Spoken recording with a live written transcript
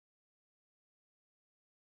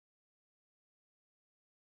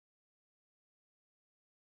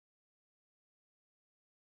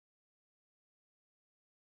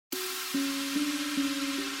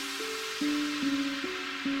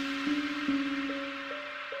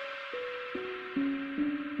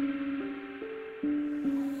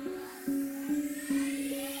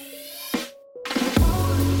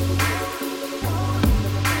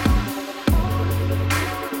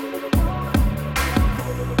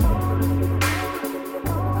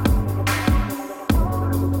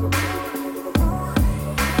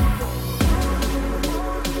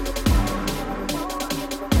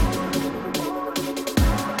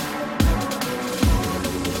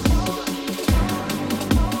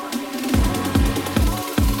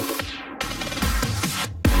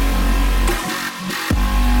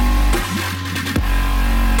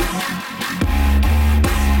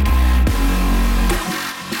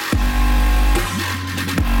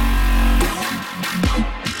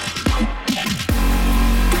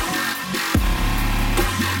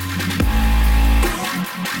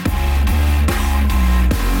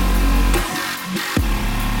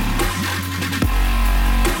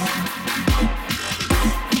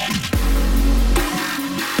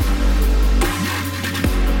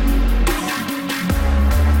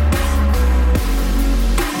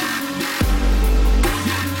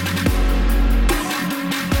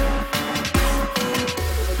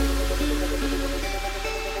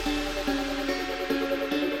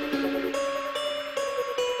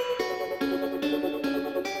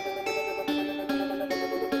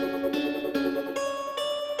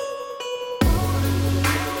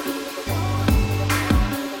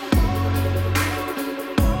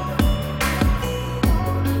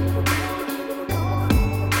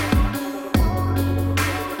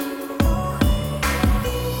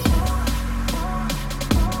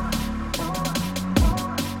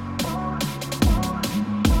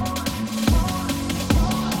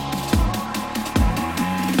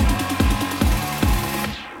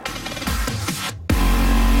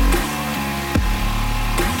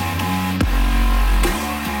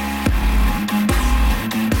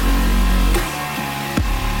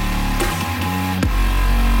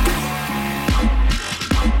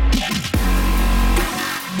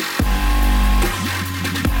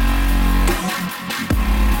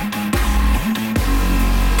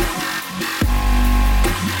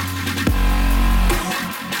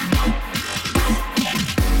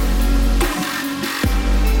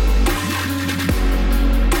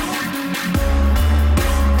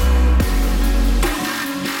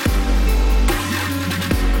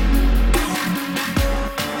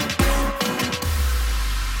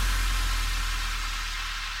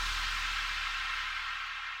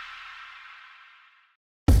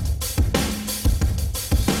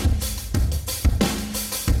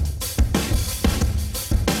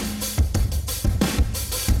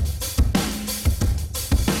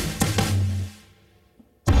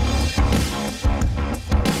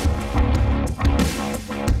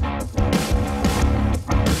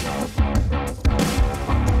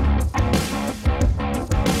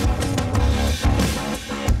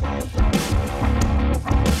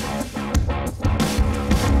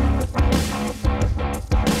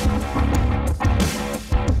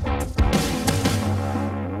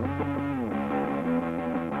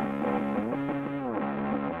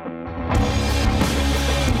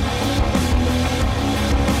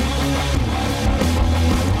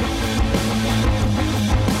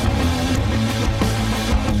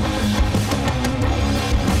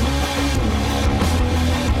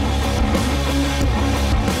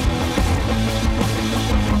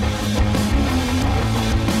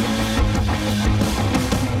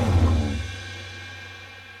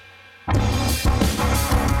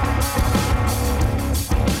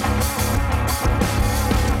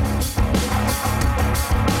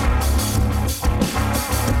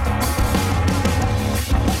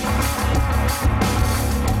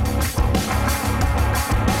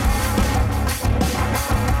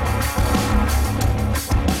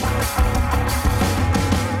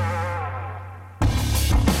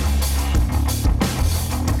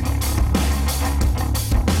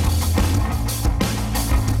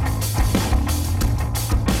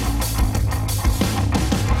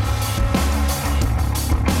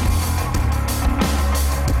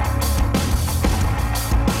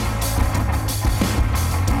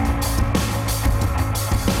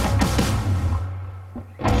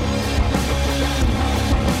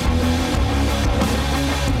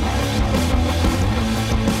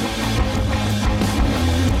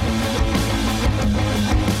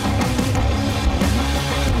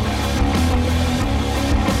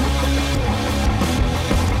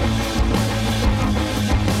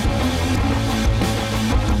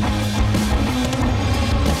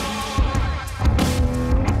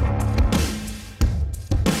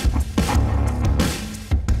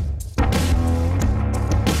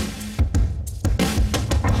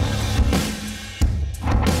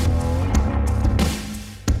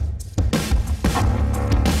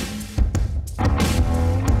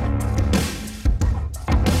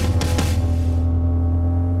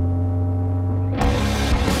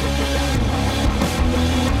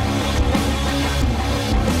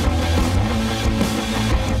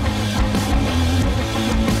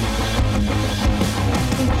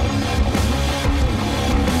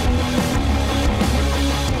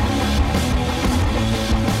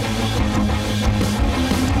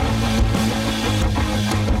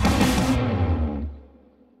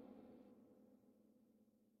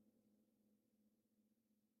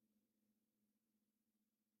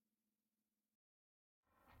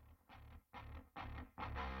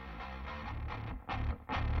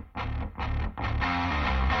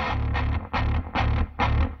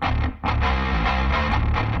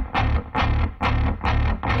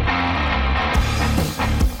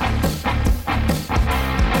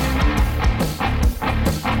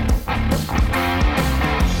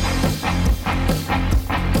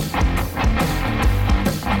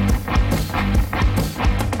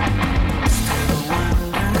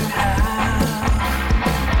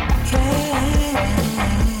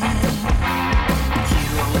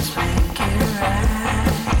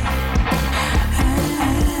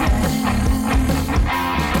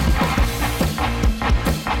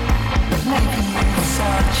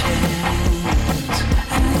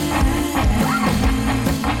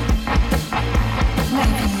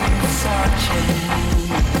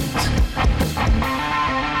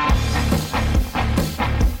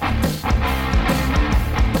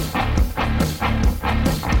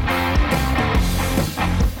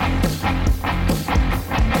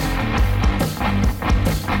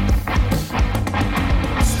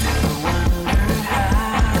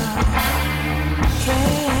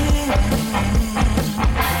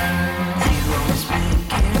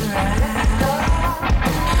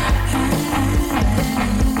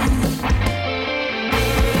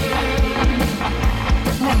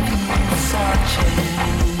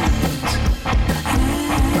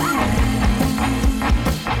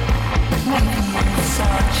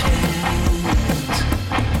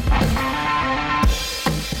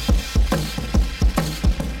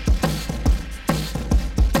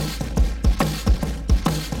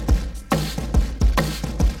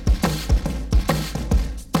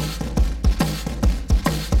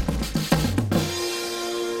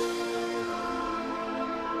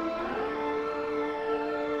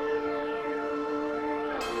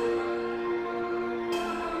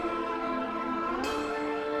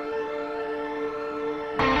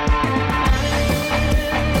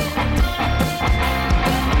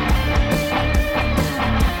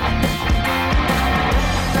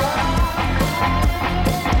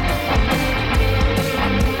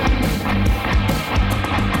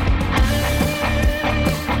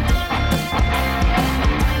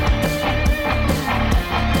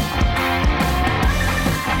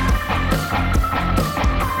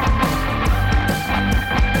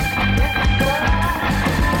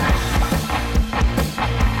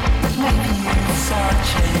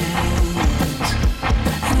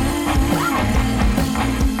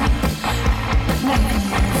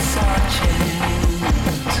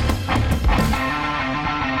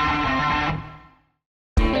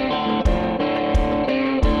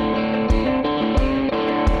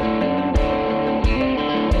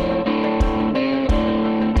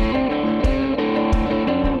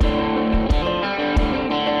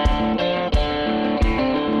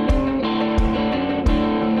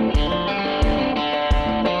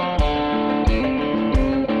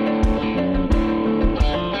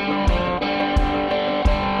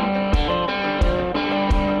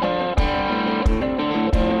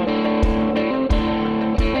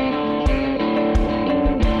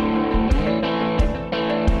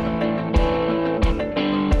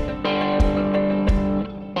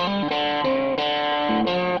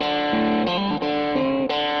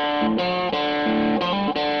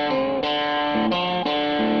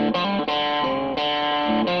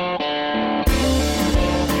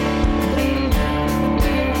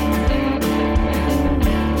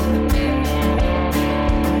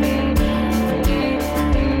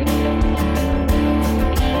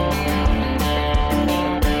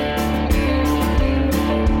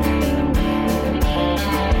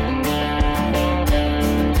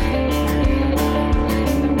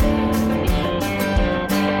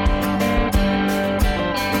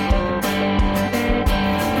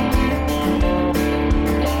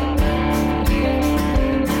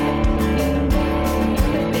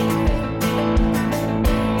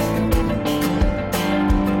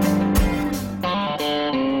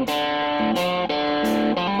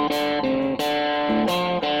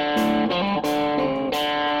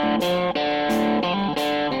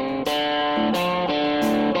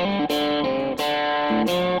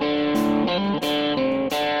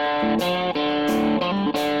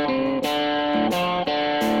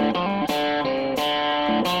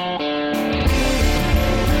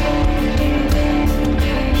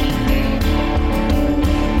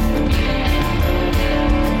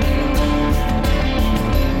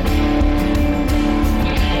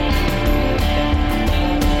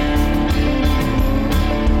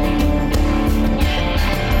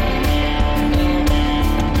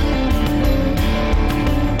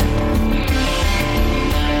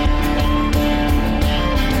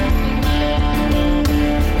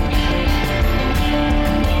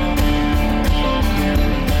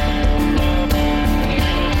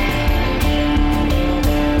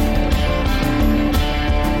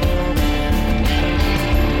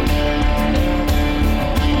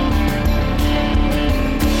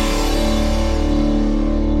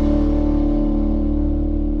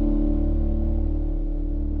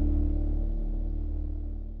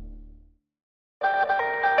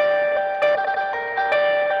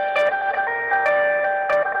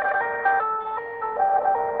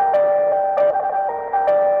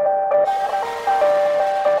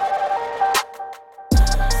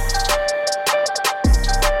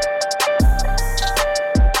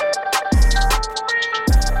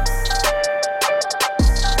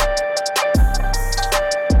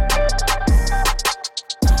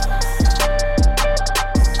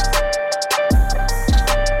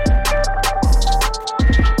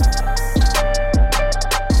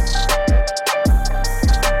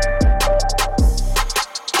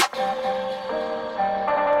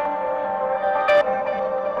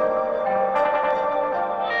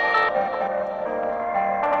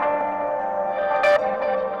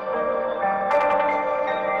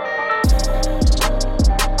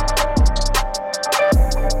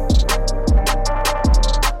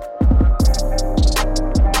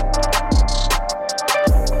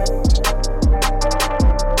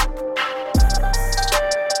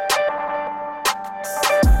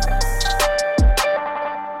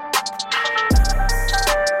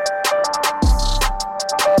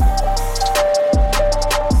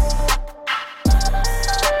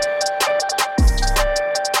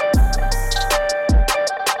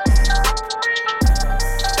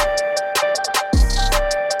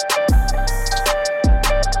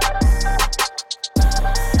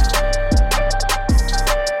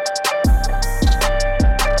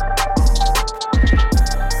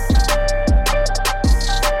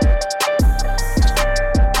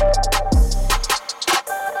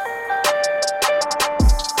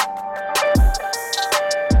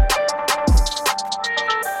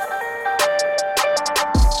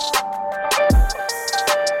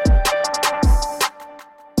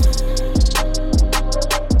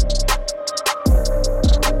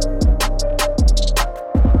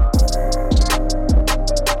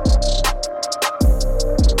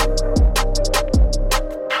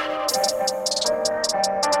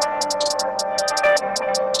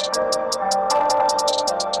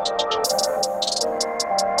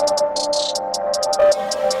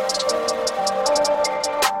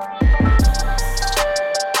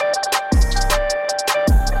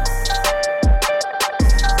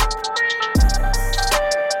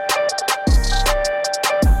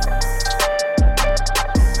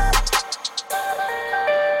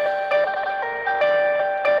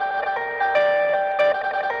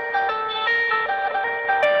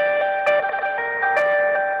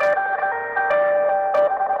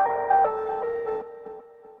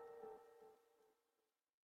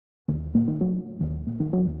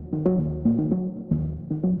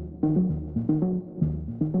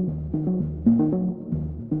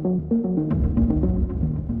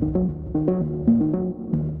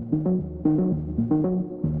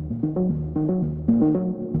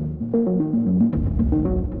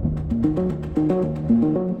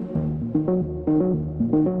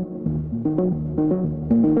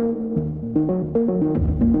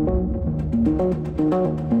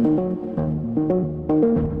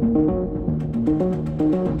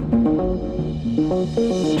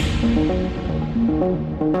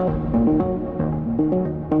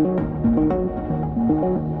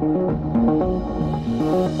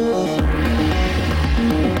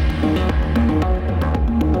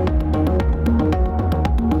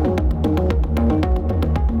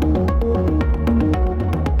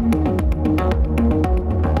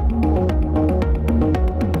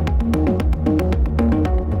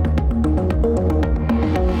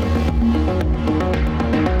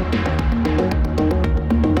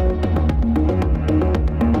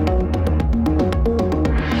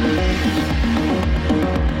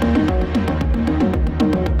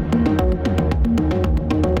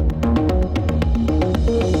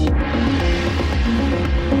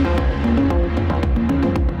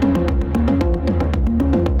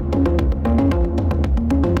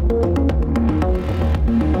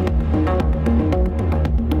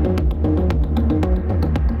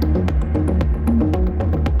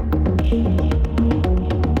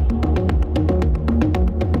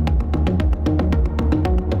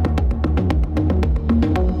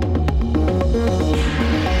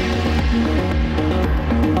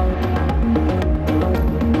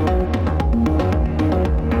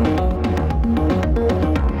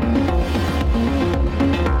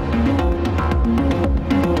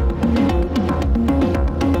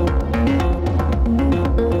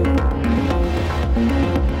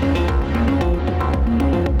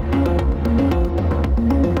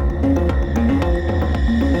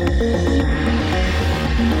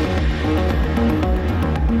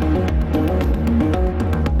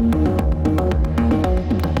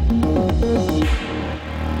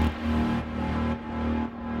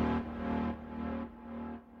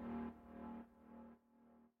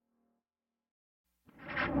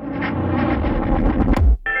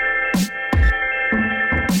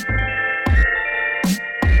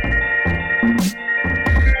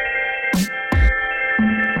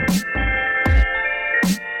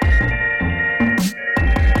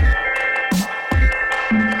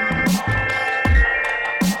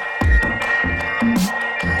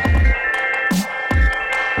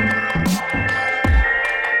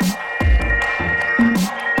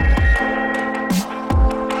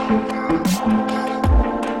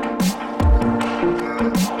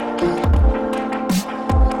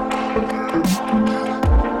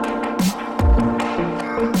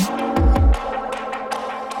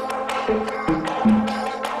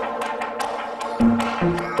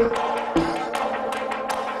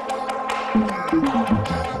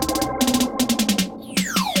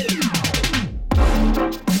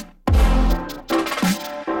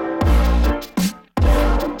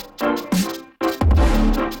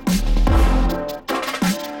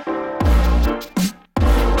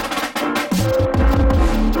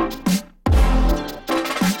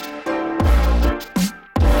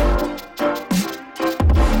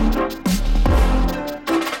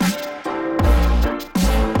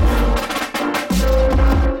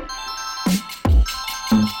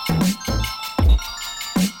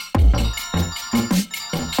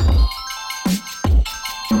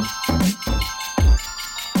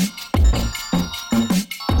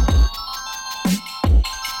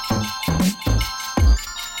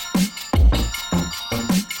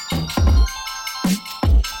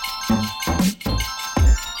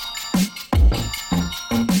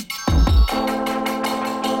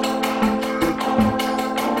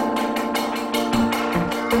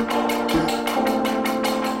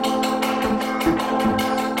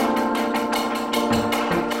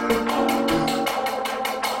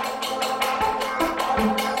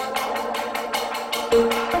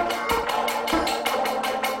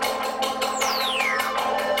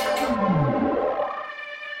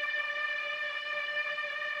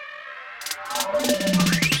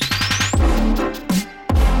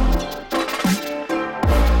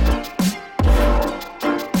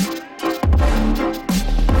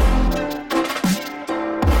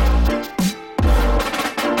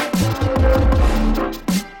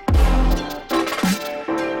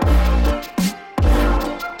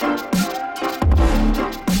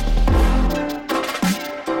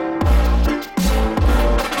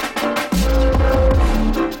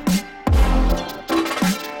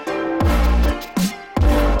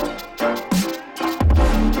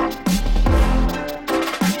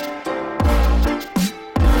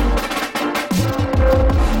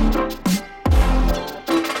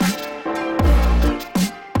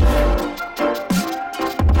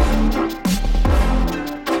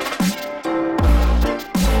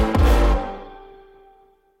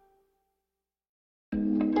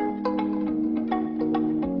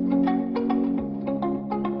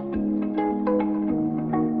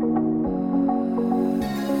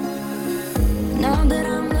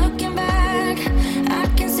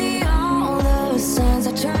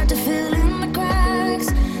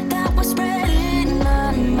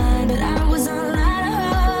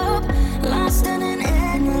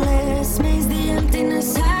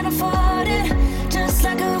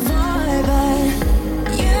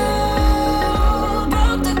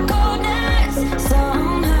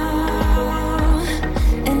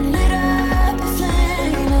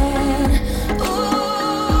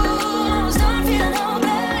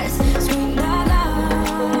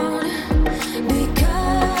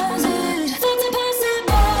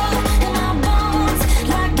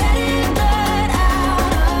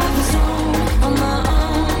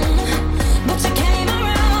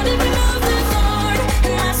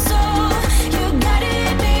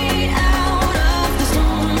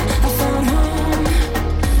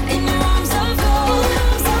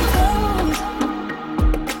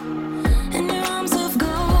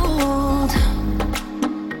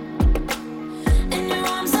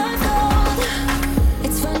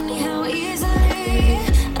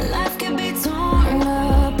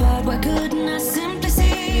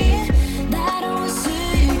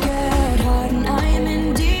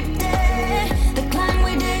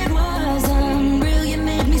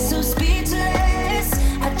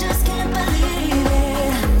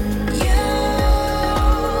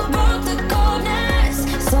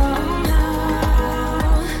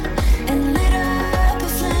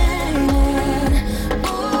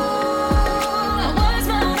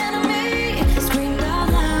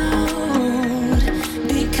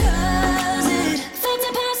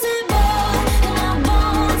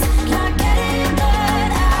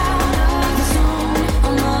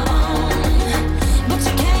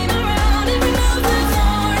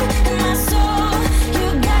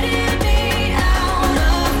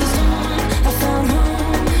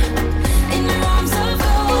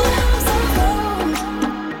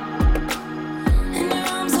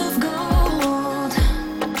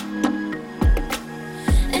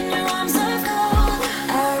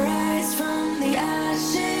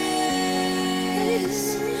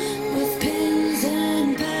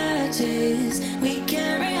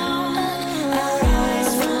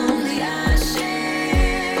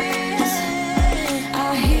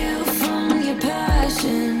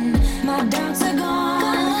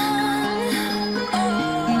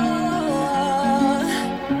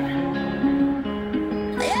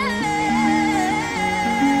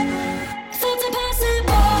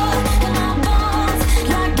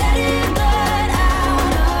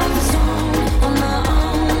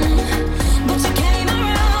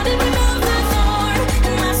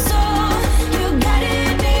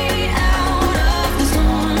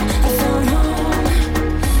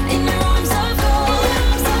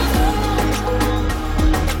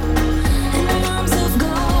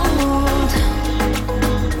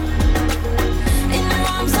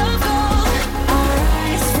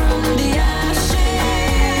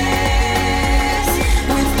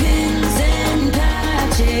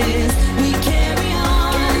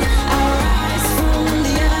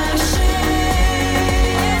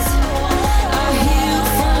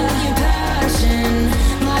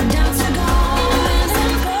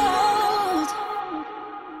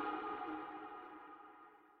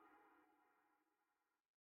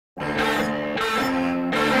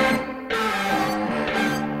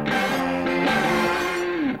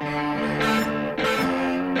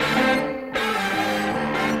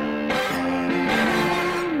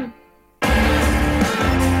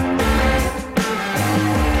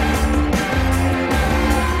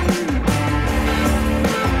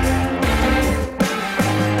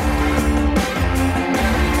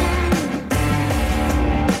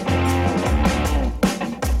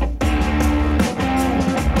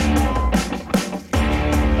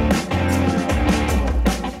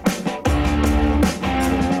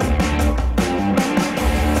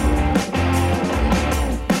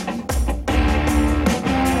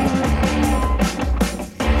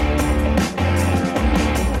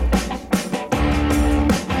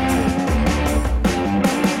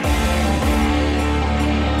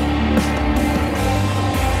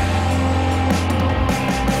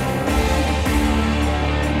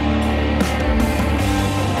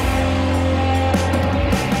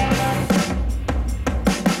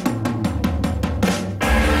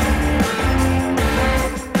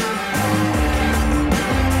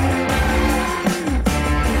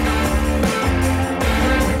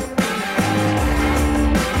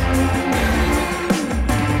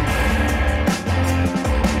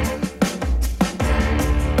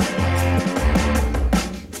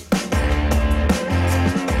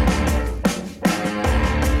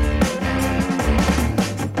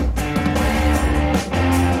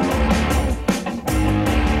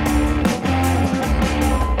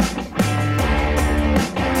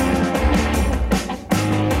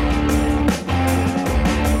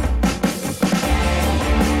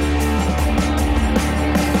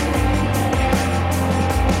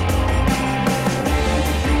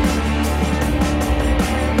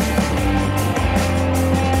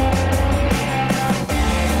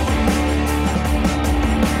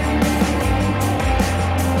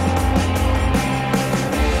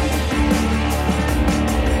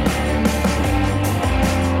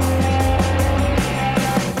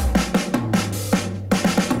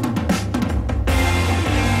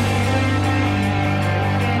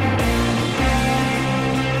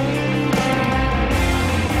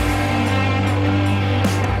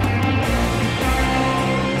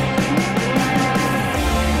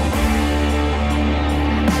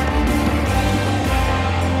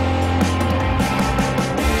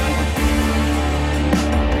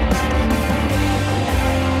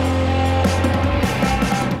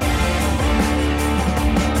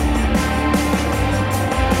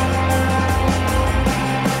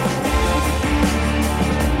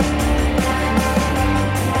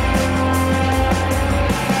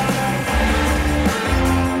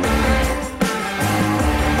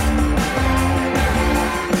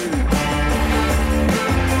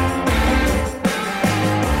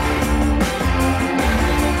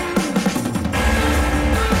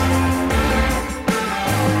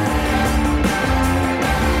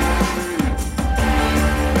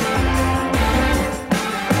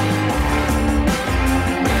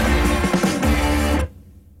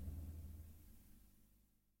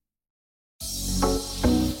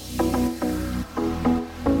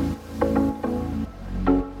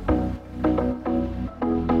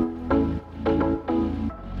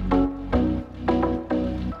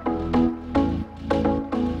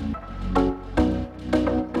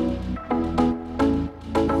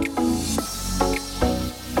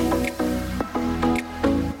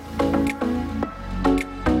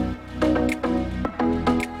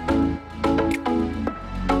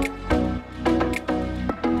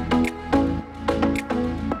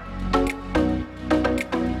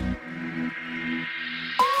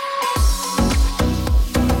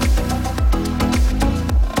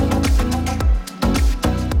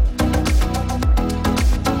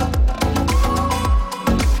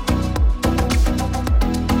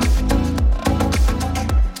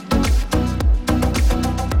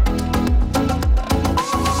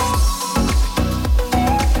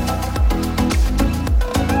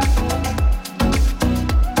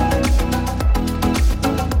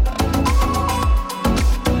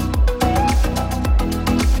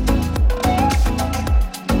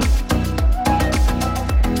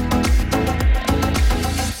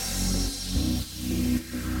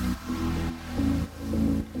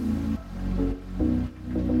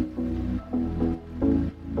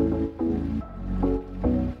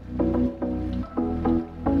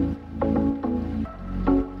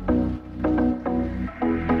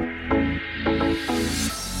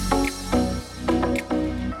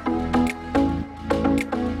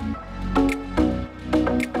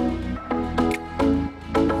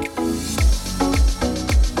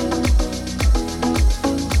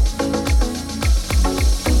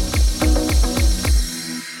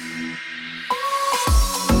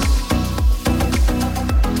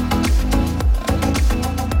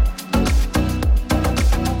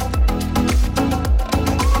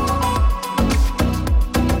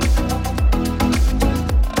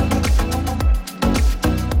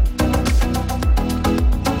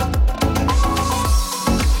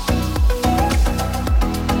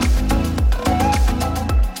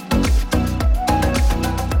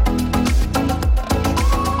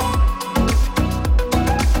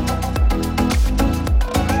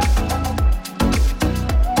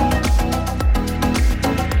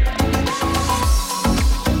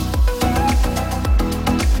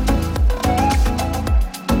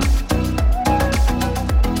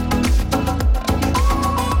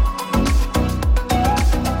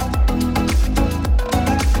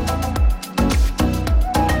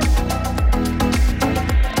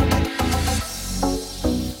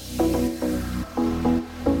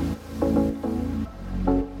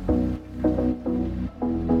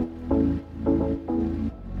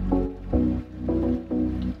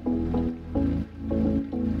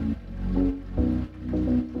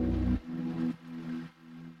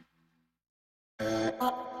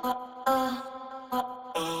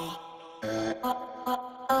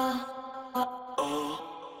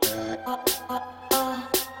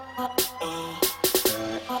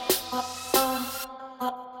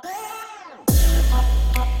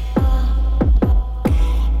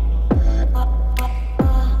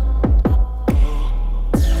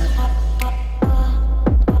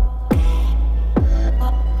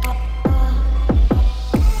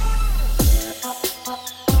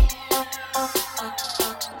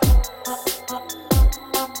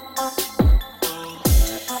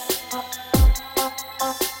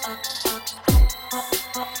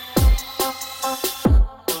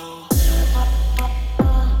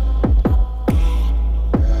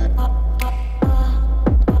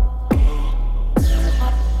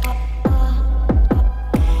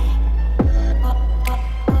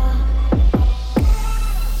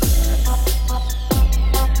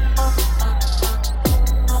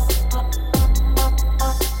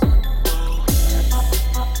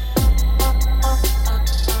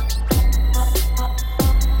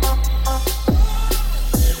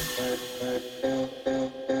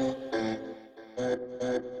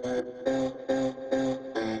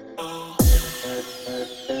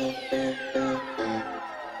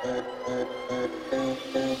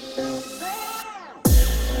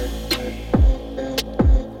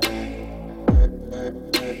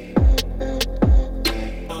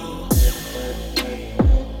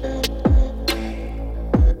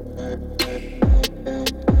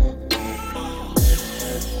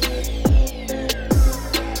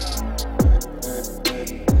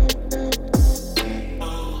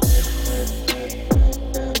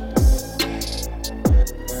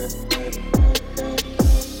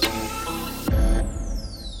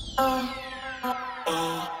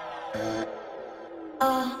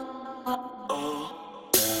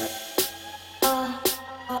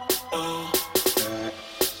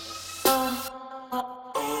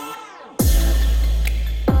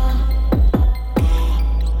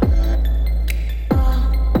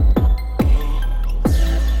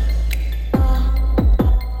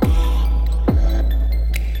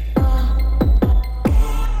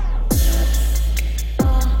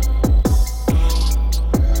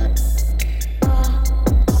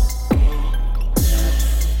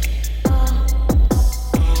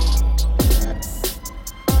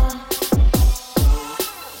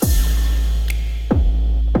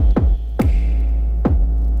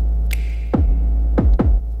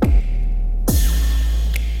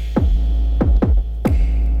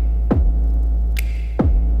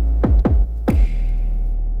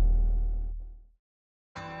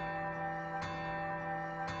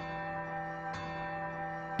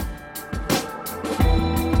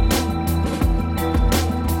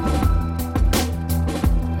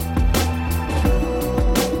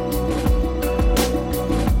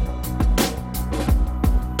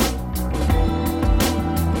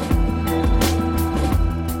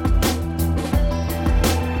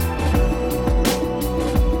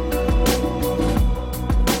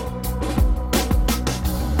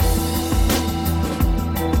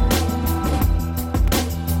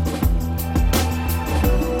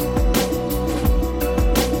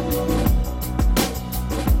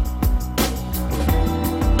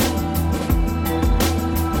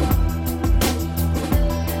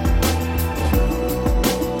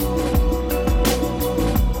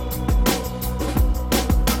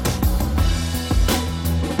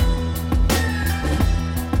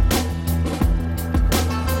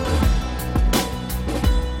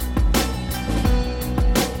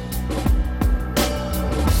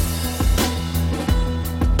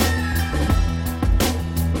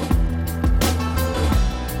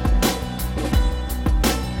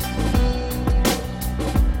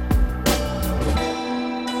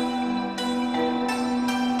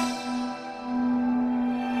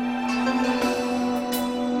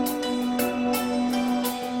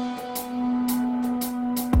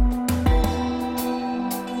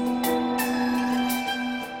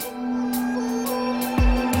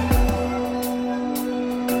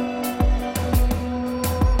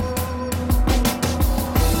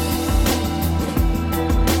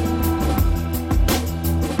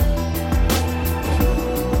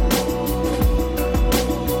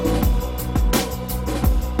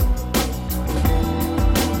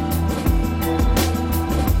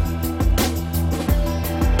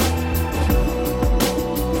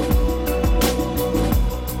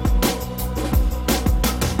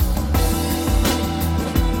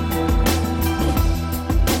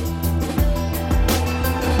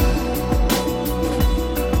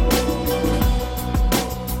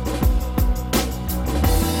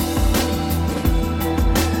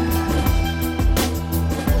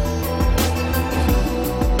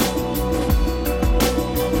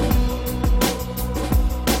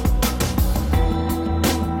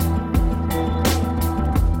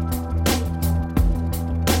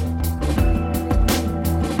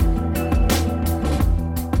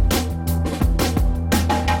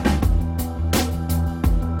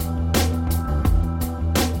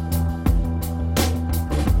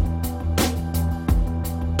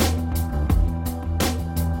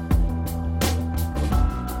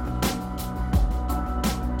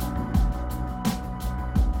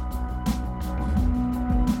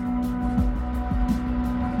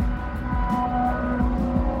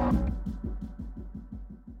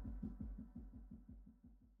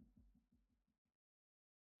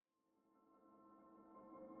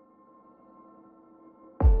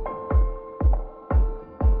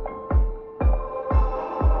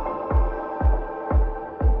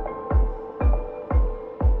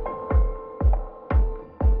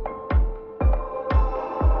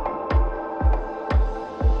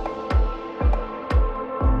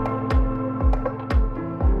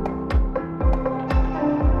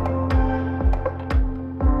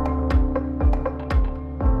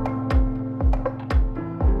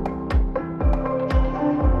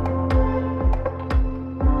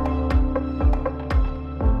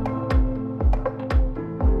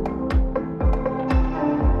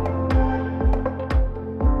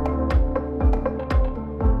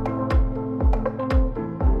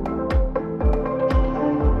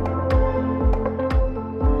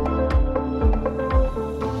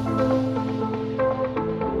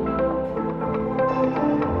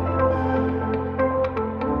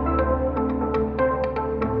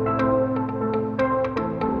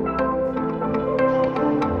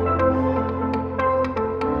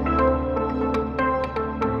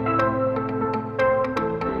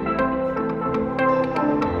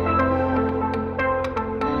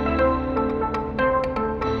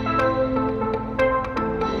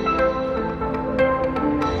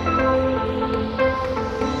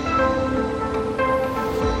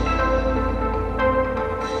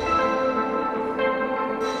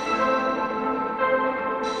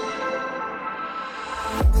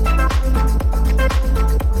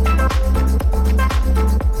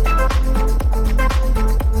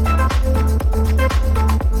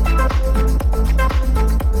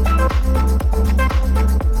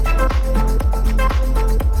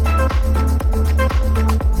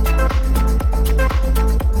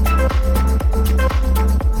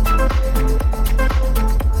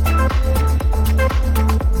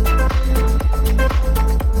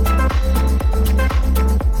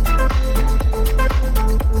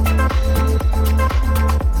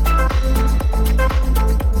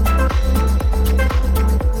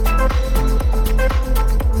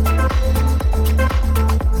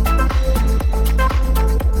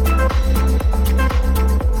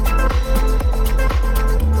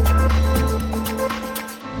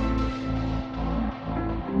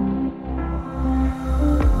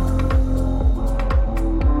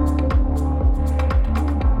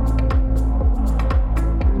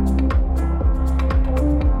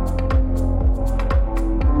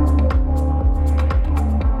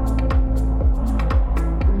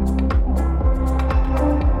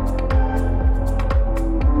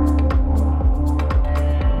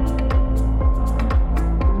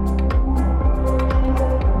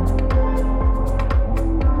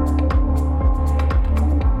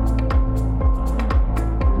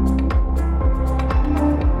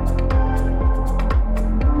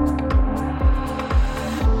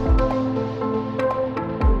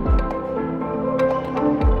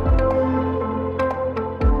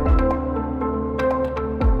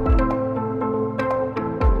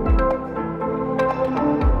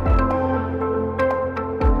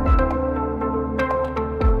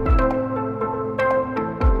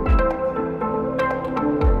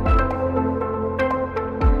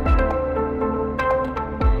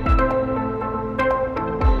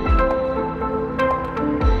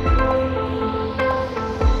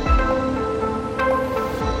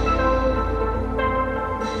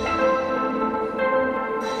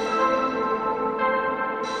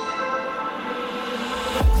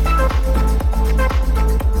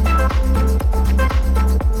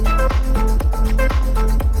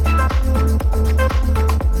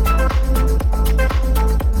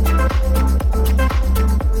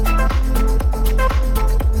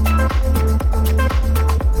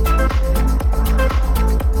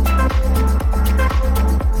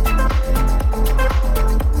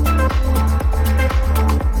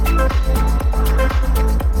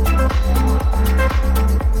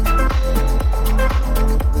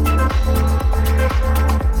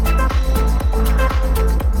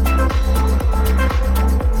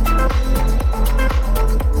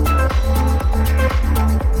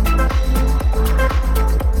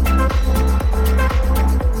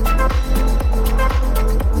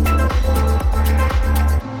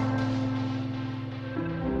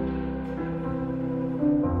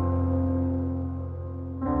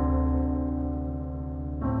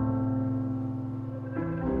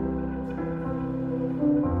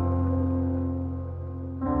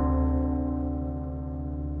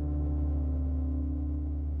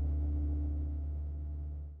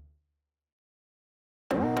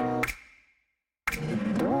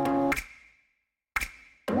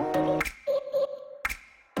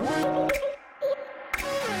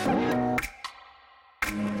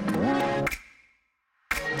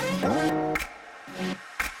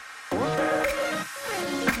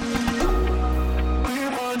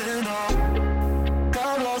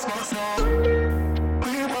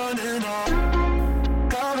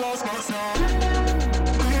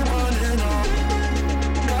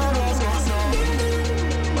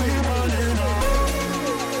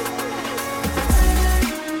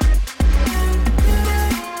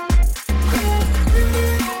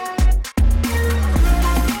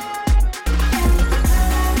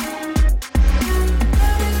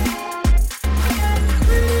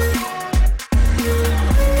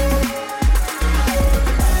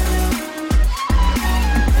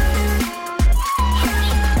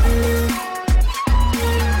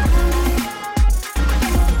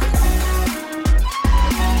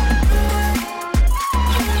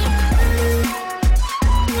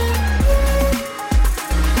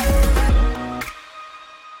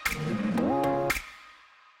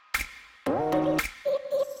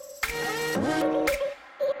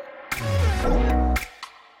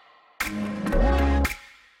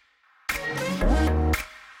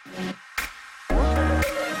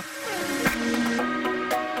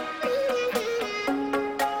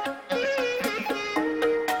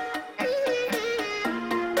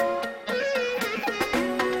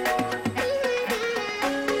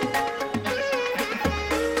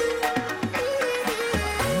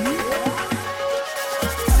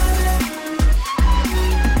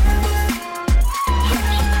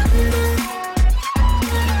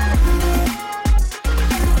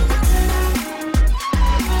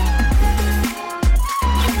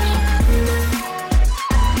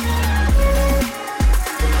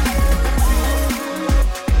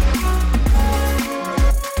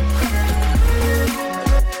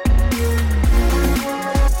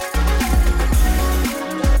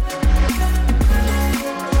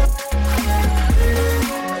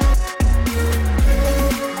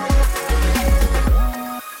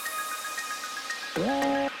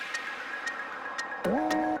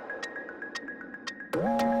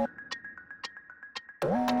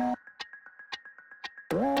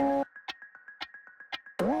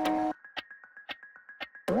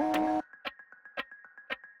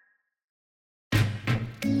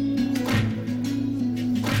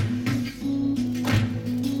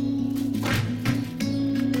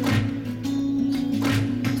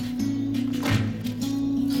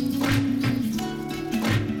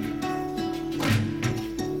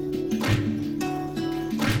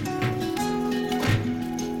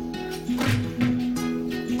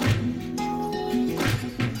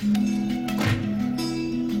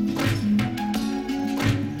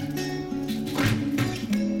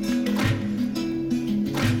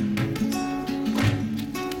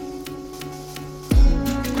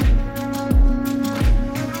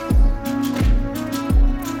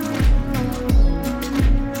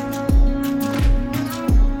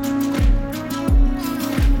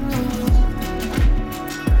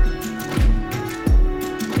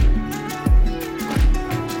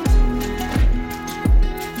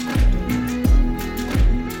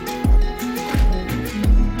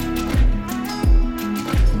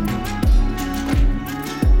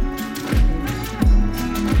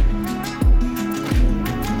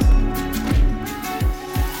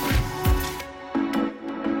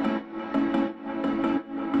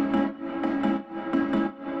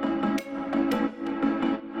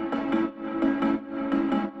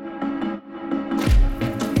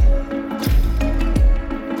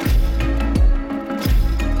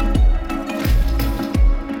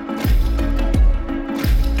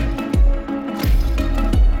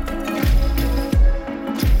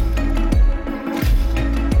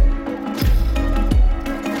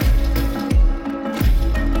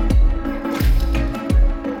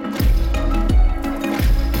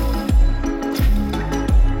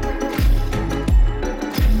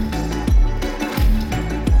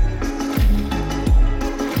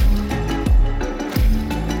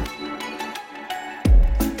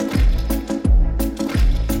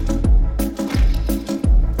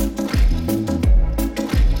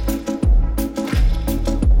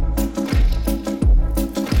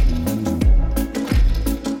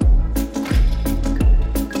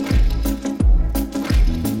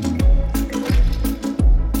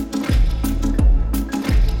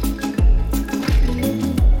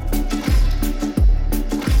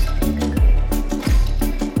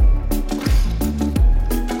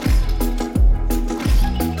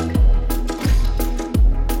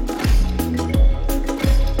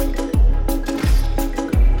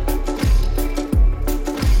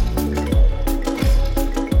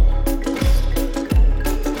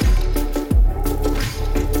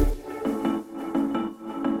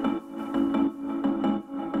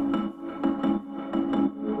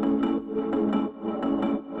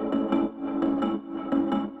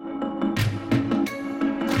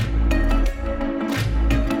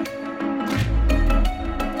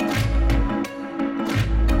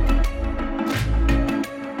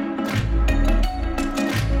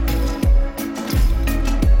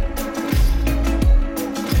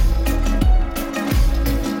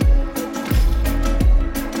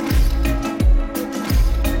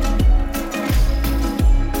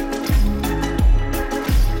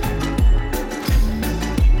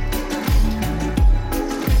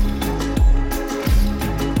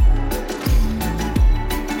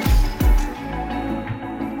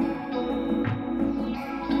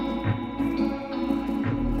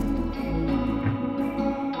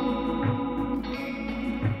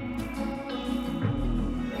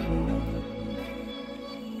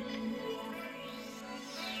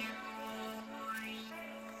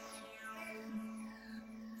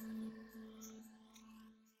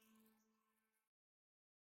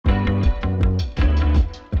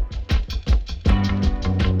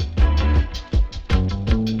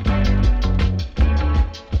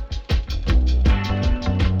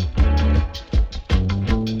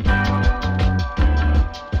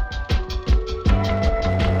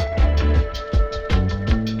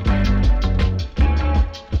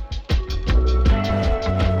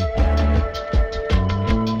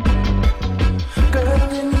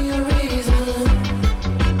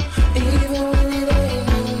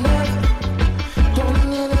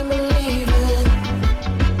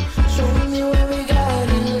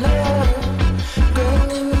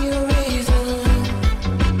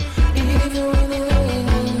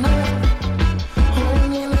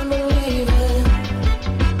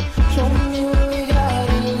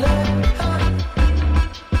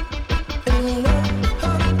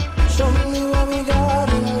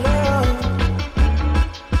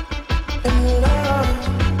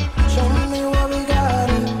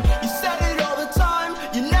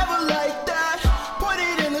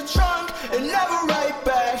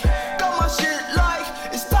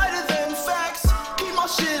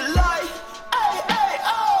shit like, ay, ay,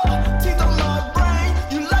 oh. Teeth on my brain,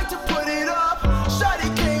 you like to put it up. Shawty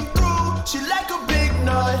came through, she like a big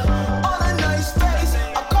nut. On a nice face,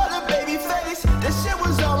 I call her baby face. That shit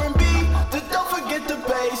was R&B, but don't forget the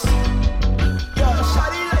bass. Yeah,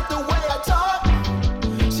 shawty like the way I talk.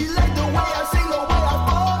 She like the way I sing, the way I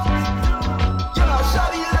fuck. Yeah,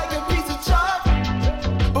 shawty like a piece of chalk.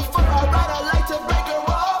 Before I ride, I like to break her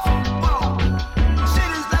off.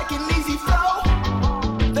 Shit is like an easy flow.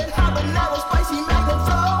 That habanero spicy magnet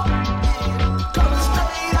flow. Coming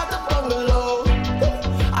straight out the bungalow.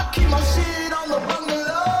 I keep my shit on the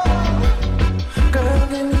bungalow. Girl,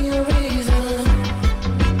 give me a reason,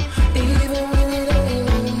 even when it ain't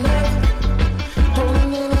enough.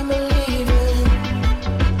 Holding it and believing.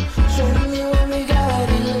 Show me what we got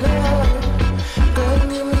in love. Girl,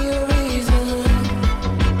 give me a reason,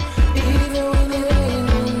 even when it ain't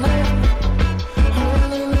enough.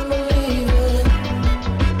 Holding and believing.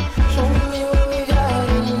 Show me what we got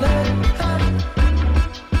in love.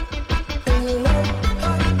 In love.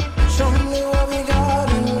 Show me what we got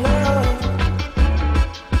in love.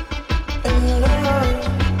 In love.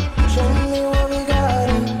 Show me what we got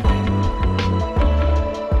in.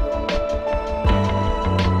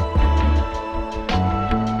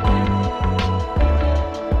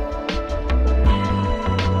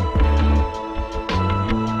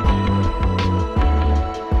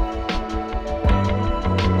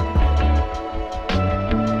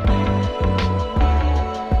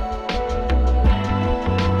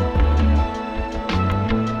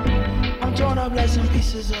 I'm torn up like some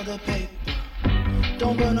pieces of the paper.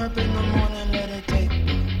 Don't burn up in the morning, let it tape.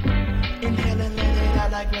 Inhale and let it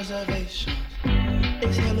out like reservations.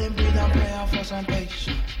 Exhale and breathe, I'm praying for some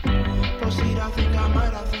patience. Proceed, I think I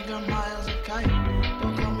might, I think I'm high as a kite.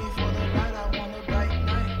 Don't call me for the light, I want a bright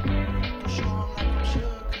night. For sure I'm like I'm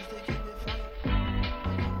sure, cause they keep it fight.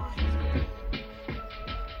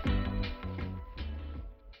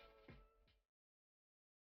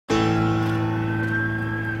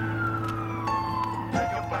 I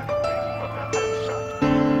got my hands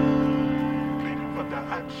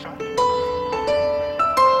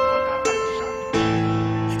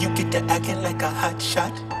You get to acting like a hot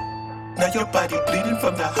shot. Now your body bleeding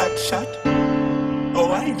from the hot shot.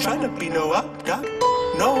 Oh, I ain't tryna be no up, doc.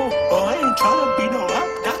 No, oh, I ain't tryna be no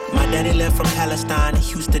up, doc. My daddy left from Palestine to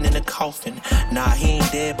Houston in a coffin. Nah, he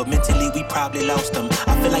ain't dead, but mentally we probably lost him.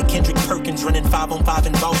 I feel like Kendrick Perkins running 5-on-5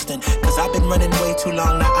 in Boston. Cause I've been running way too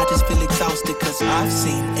long, now I just feel exhausted. Cause I've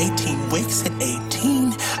seen 18 wakes at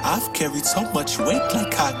 18. I've carried so much weight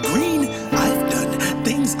like hot green. I've done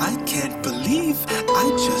things I can't believe. I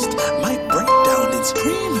just might break down and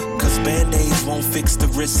scream. Cause band-aids won't fix the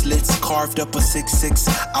wristlets. Carved up a 6'6".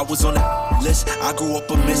 I was on the list. I grew up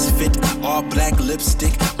a misfit. All black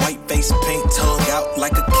lipstick, white face paint, tongue out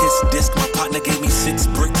like a kiss disc. My partner gave me 6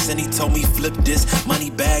 bricks and he told me flip this. Money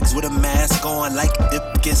bags with a mask on like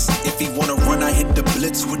Ipkiss. If he wanna run, I hit the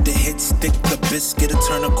blitz with the hit stick. The biscuit to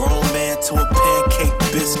turn a grown man to a pancake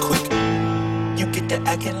biscuit. You get to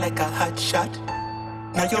acting like a hot shot.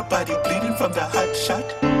 Now your body bleeding from the hot shot.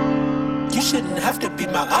 You shouldn't have to be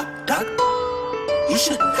my op, doc. You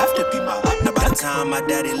shouldn't have to be my op. Now by the time my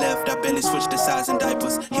daddy left, I barely switched the size and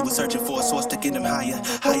diapers. He was searching for a source to get him higher.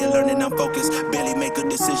 Higher learning, I'm focused. Barely make good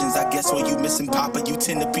decisions. I guess when you missing Papa, you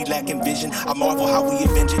tend to be lacking vision. I marvel how we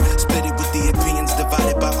avenge it. Split it with the opinions,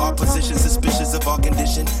 divided by our positions. Suspicious of our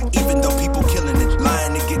condition. Even though people killing it,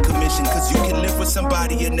 lying to get commission. Cause you can live with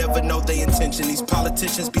somebody and never know their intention. These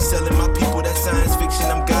politicians be selling my people that science fiction.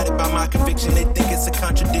 I'm guided by my conviction. They think it's a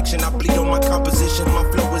contradiction. I bleed on my composition. My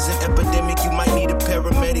flow is an epidemic. You might need a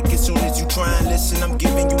paramedic as soon as you try and listen. I'm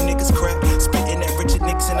giving you niggas crap. Spitting at Richard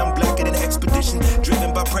Nixon. I'm blacker than expedition.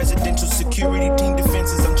 Driven by presidential security team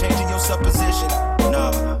defenses. I'm changing your supposition.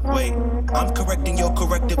 Nah, wait. I'm correcting your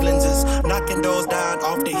corrective lenses. Knocking those down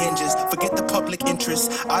off the hinges. Forget the public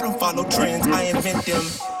interest. I don't follow trends. I invent them.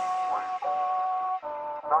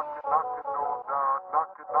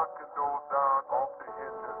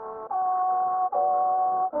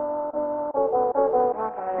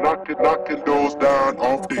 Knocking those down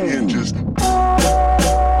off the hinges.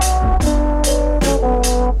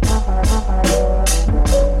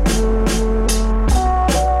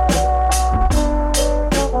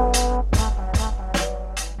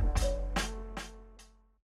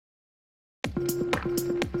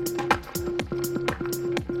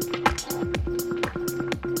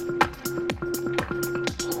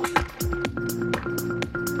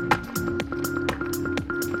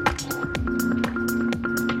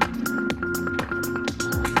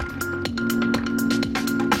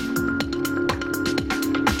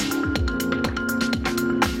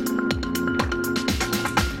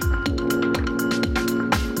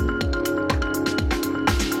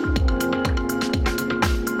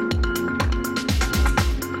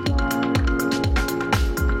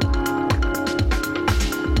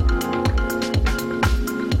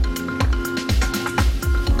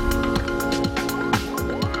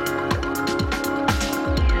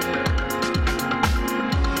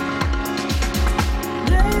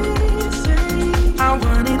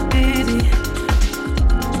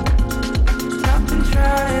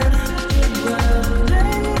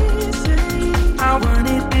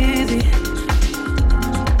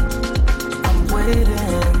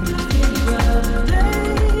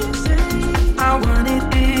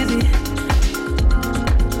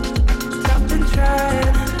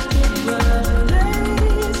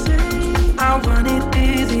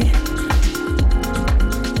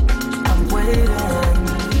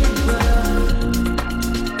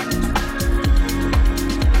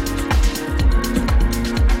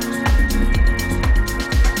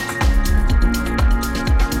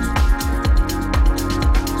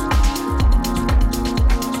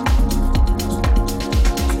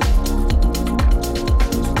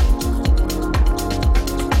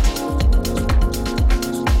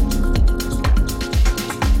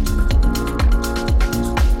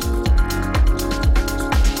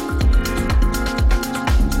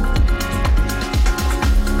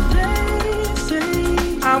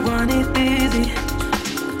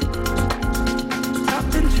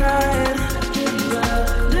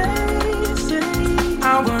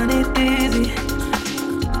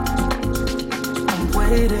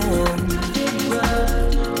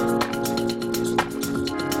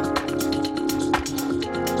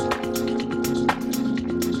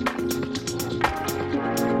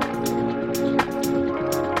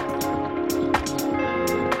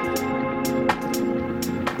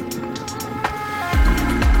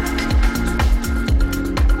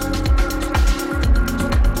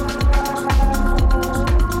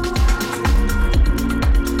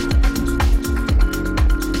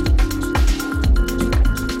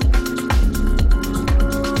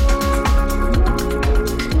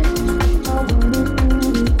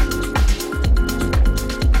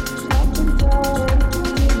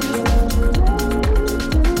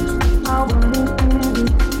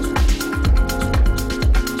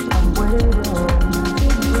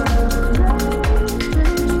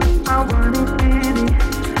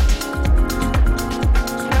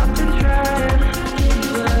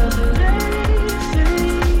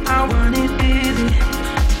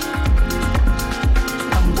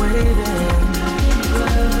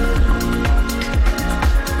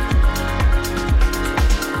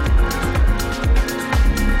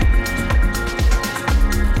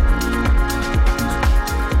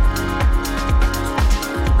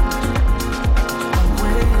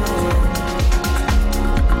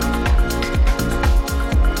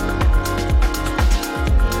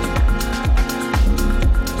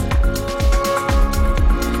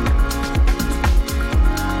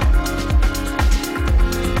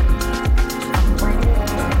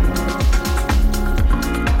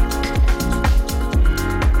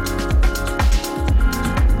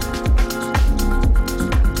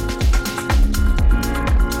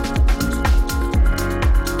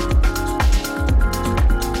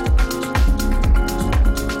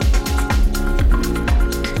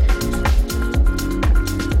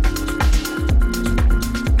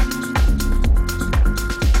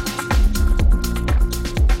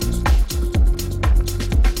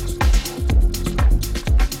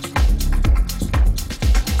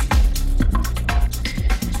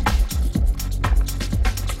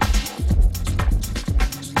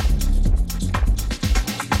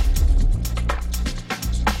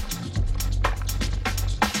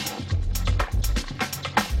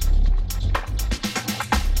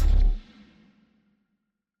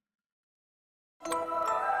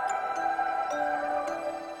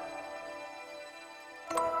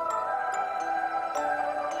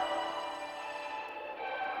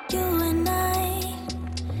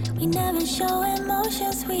 We never show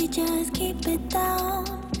emotions, we just keep it down,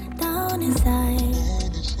 down inside.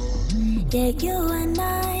 Yeah, you and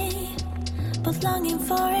I, both longing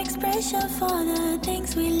for expression for the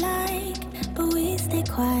things we like, but we stay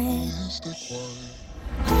quiet.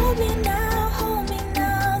 Hold me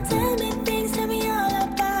now, tell me things, tell me all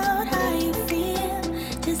about how you feel.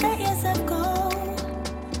 Just let yourself go.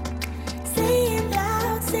 Say it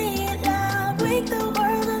loud, wake the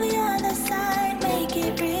world on the other side, make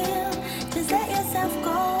it real. Just let yourself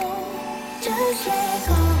go, just let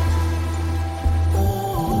go.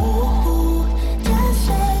 Ooh, just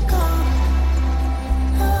let go.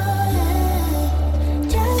 Oh yeah,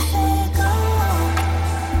 just let go.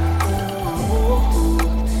 Ooh,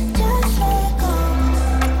 just let go.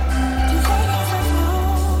 Just let yourself go.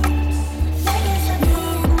 Let yourself be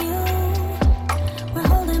in you. We're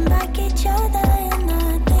holding back each other in the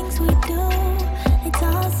things we do. It's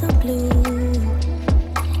all so blue.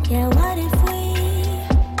 Yeah, what if we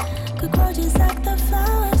could grow just like the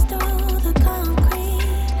flowers through the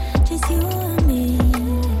concrete? Just you and me.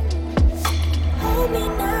 Hold me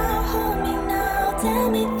now, tell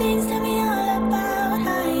me things, tell me all about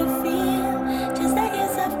how you feel. Just let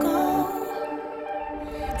yourself go.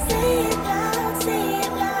 Say it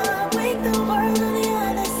loud, wake the world on the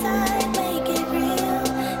other side, make it real.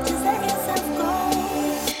 Just let yourself go,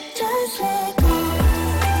 just let go.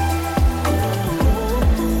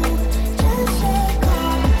 Ooh, just let go.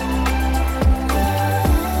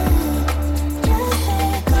 Just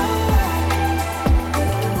let go.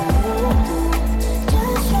 Ooh,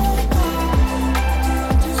 just let go.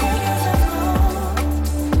 Just let yourself go.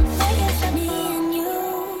 Let yourself be in you.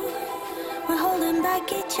 We're holding back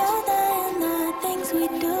each other in the things we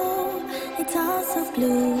do. It's all so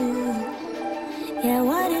blue. Yeah,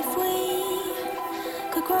 what if we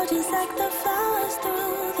could grow just like the flowers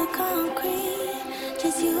through the concrete?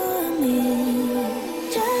 Just you and me.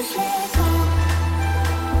 Just let go.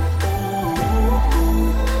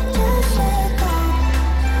 Ooh, just let go.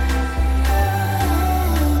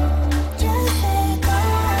 Just let go.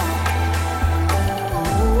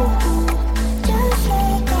 Ooh, just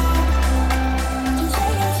let go. Just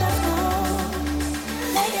let yourself go.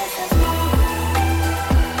 Let yourself go.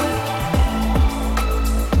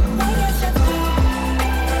 Let yourself go.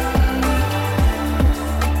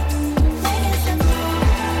 Let yourself go.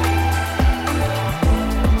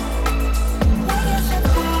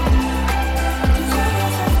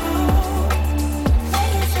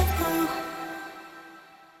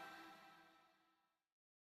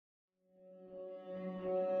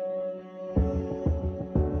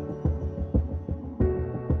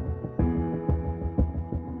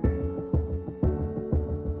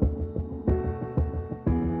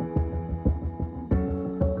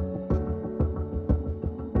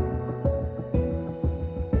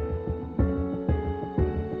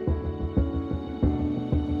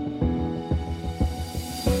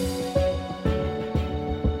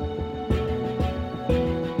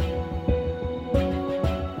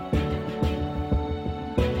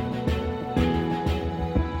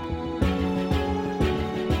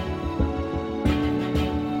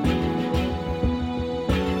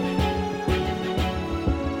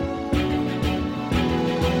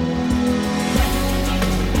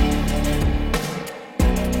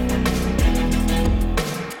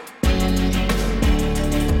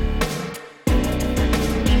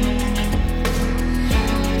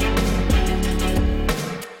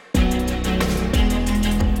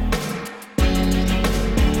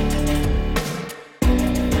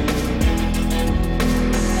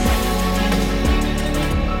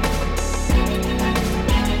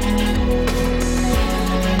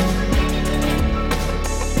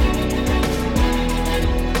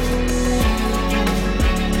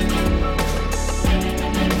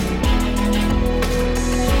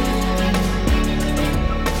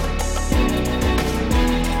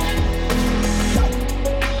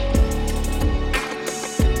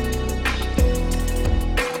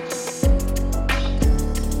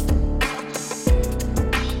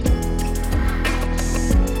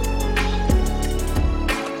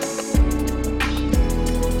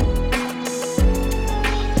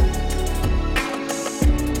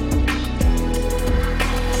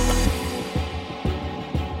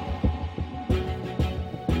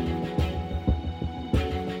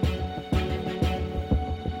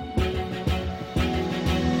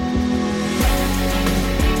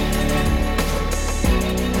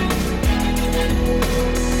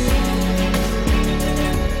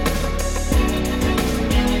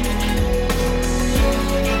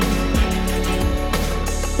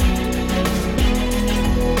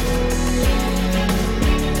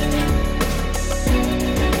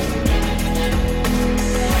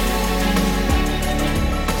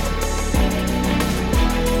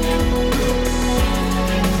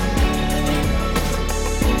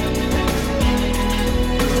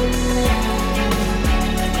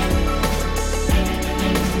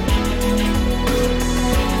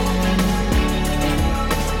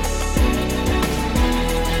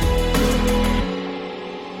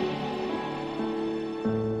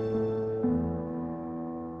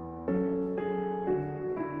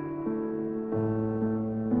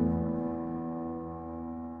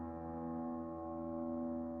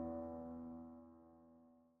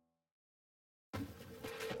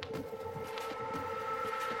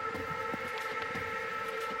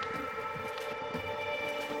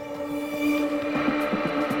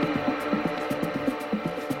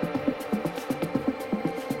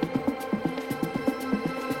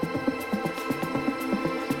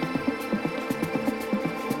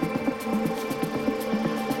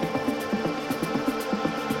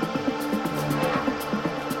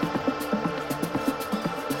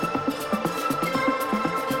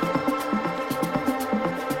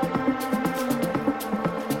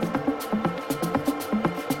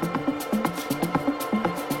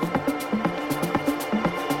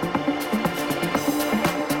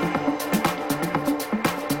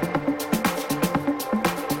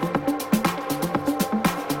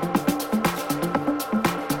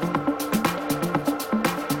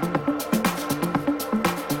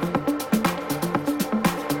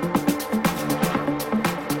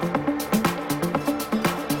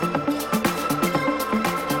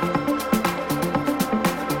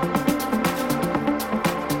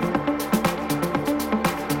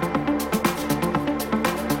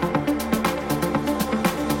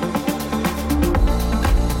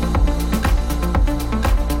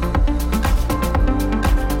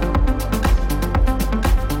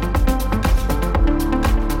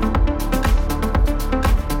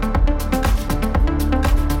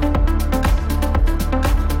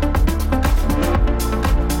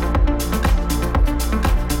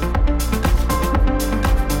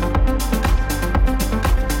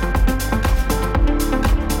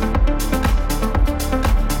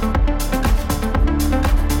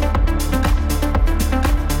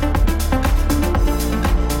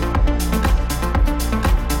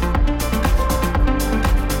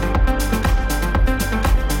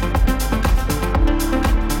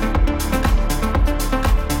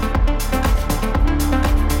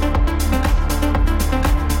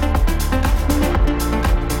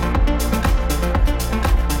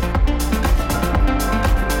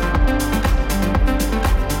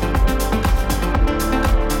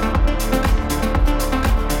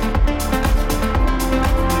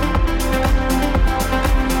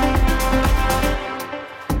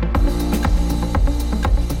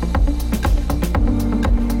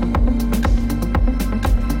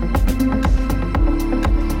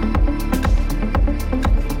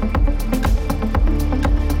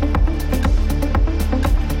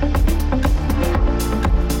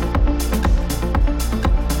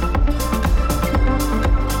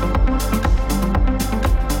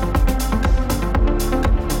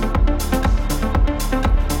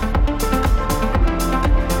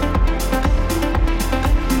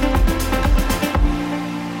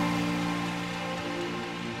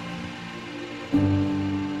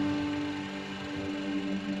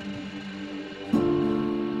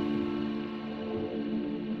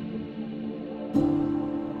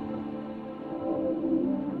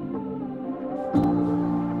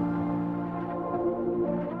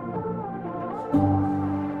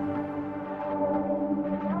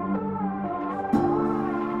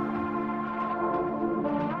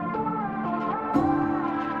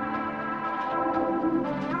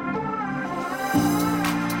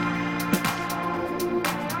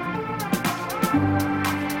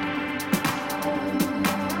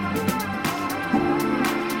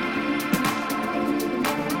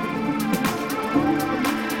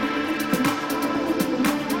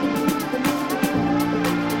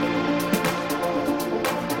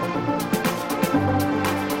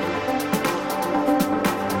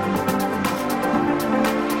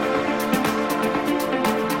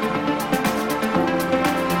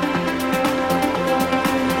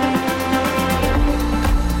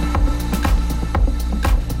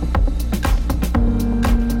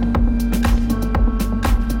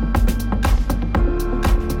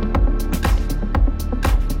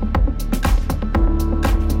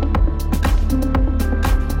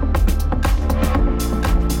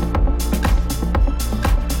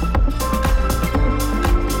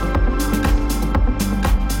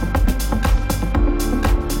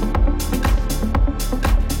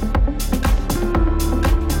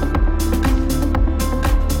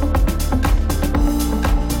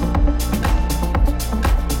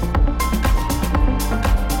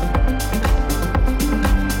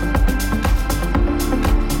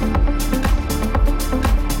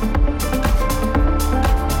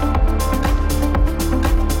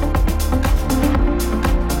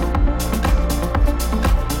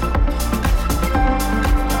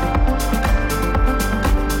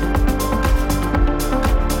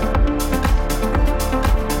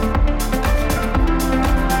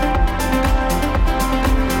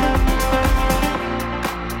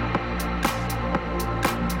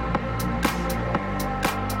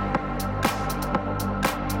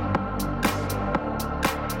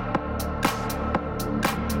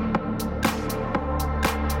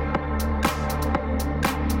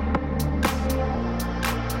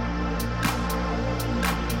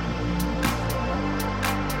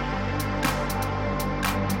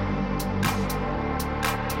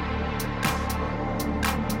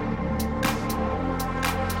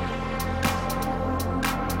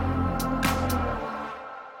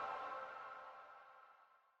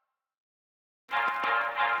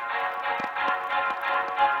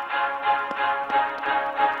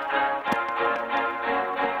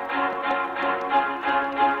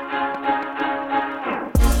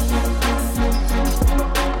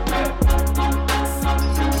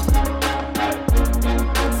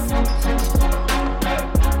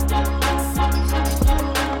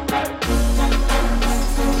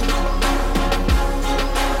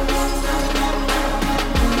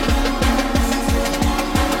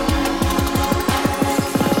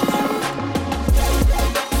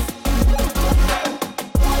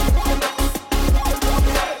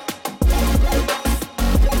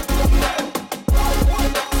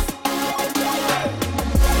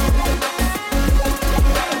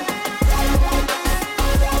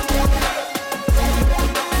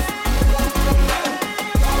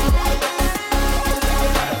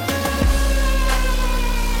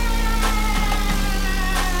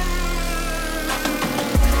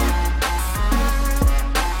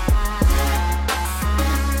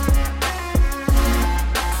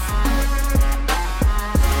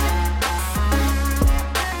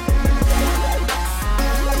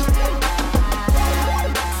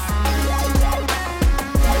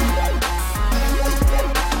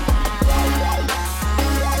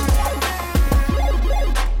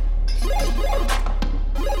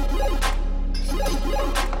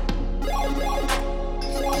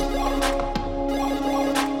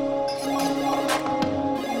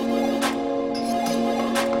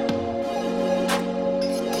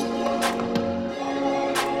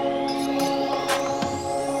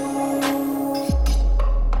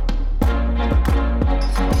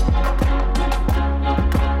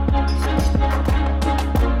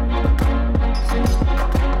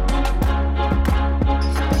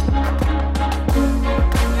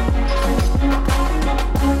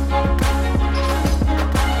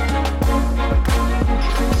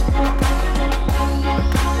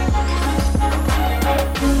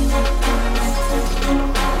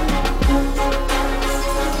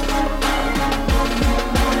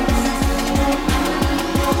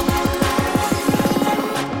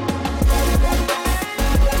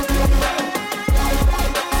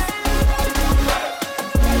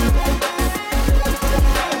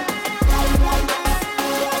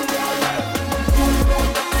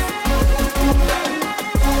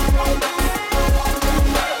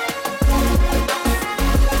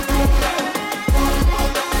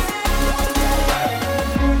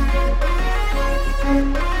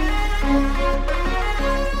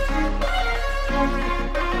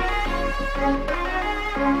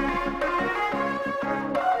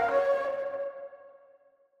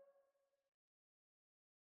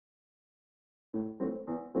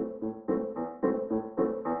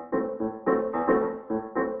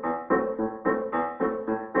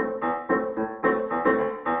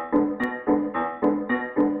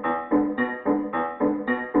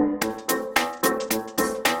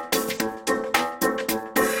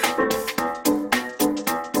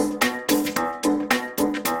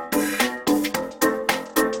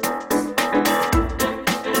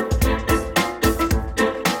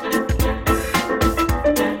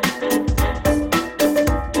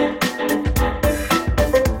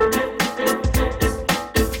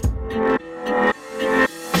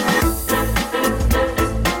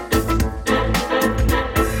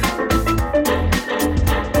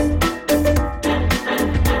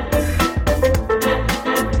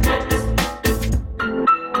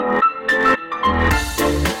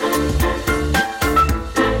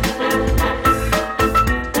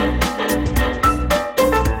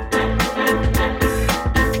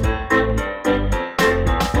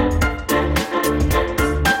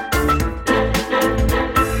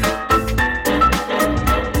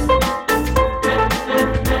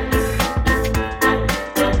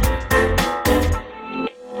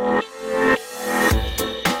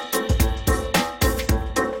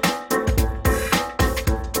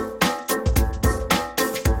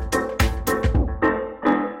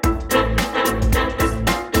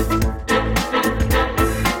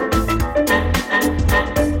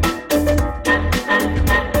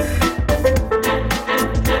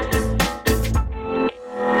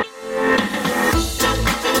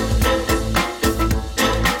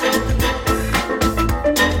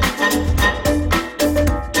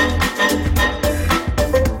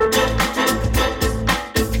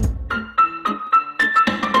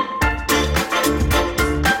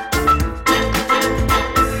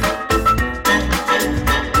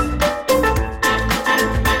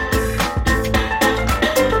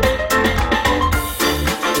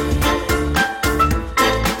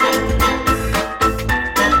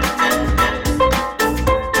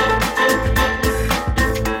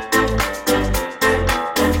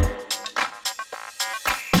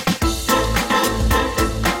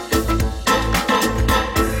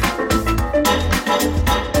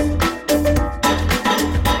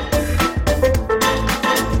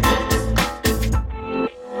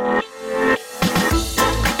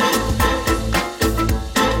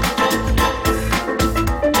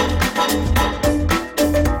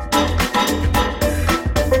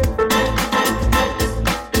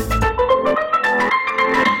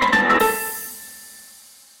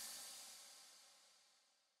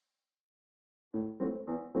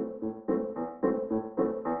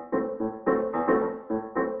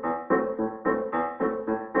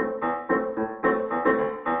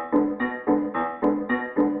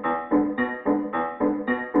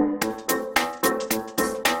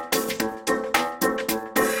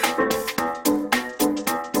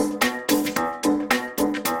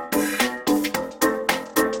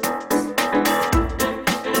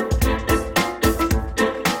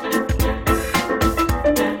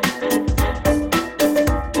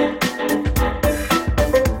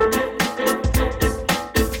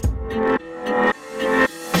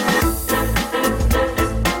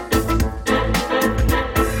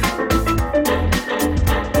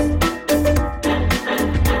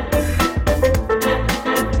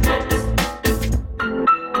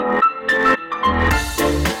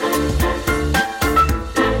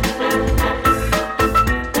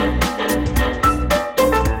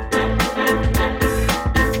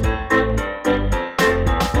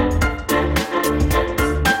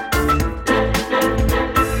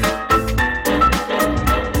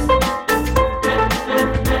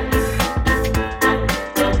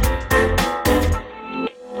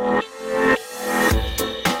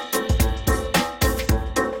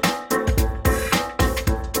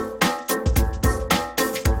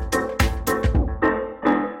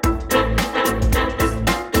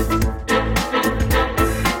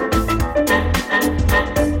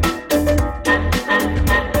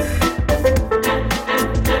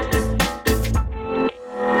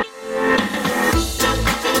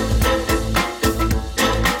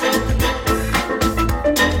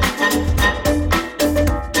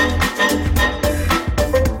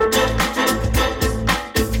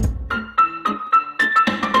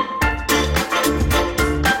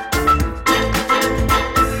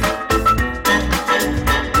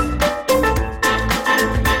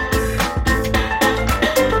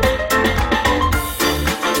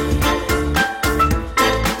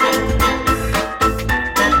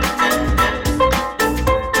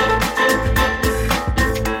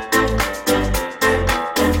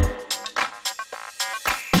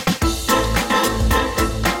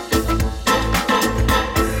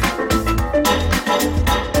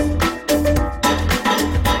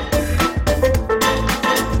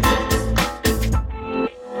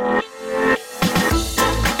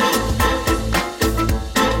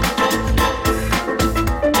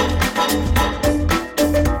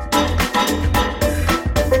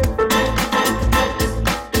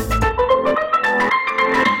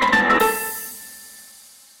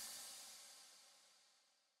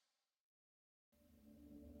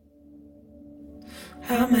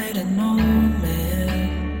 I met an old man.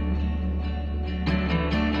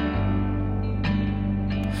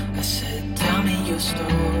 I said, tell me your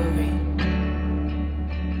story.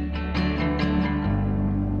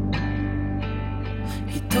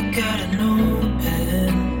 He took out an old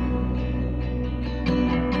pen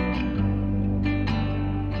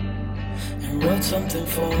and wrote something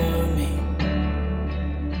for me.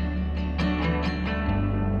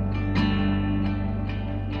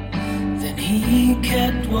 Then he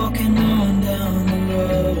kept walking on down the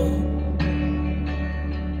road,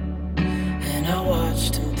 and I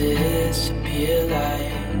watched him disappear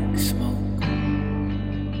like smoke.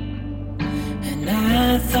 And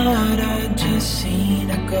I thought I'd just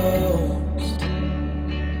seen a ghost.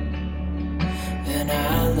 Then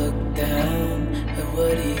I looked down at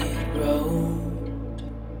what he wrote.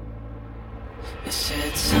 It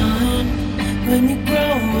said, son, when you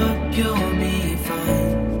grow up you'll be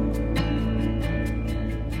fine.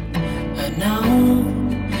 I know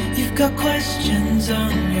you've got questions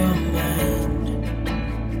on your mind.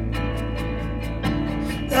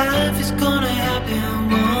 Life is gonna happen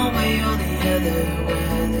one way or the other,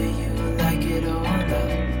 whether you like it or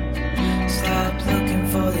not. Stop looking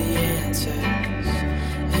for the answers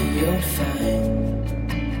and you'll find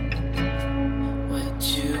what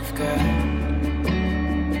you've got.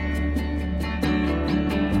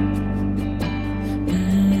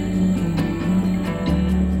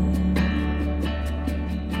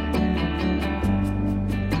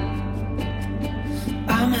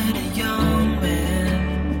 I met a young man,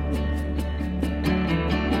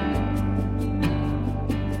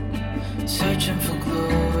 searching for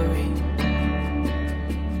glory.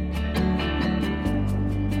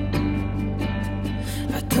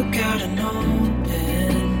 I took out an old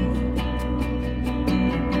pen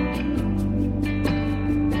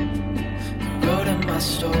and wrote in my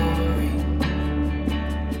story.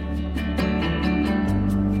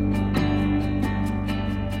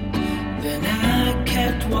 Then I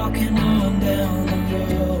kept walking on down the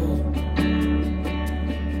road.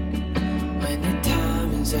 When the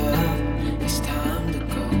time is up, it's time to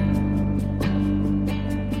go.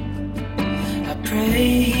 I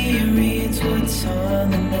pray he reads what's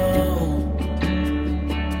on the note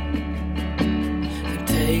and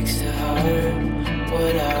takes to heart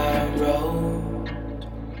what I wrote.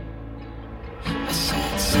 I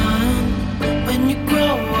said, son, when you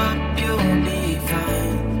grow up you'll be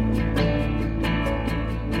fine.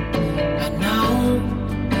 I know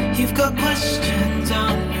you've got questions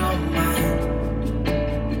on your mind.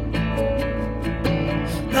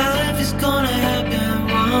 Life is gonna happen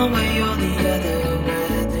one way or the other,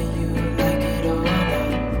 whether you like it or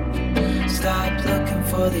not. Stop looking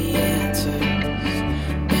for the answers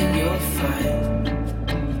and you'll find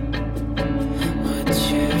what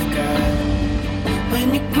you've got. When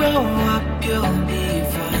you grow up you'll be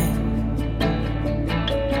fine.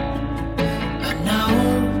 I know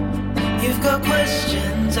you've got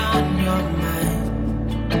questions on your mind.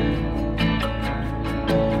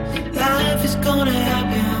 Life is gonna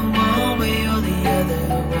happen one way or the other,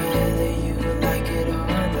 whether you like it or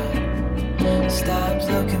not. Stop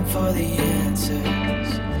looking for the answers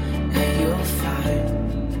and you'll find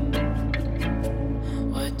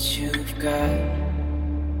what you've got.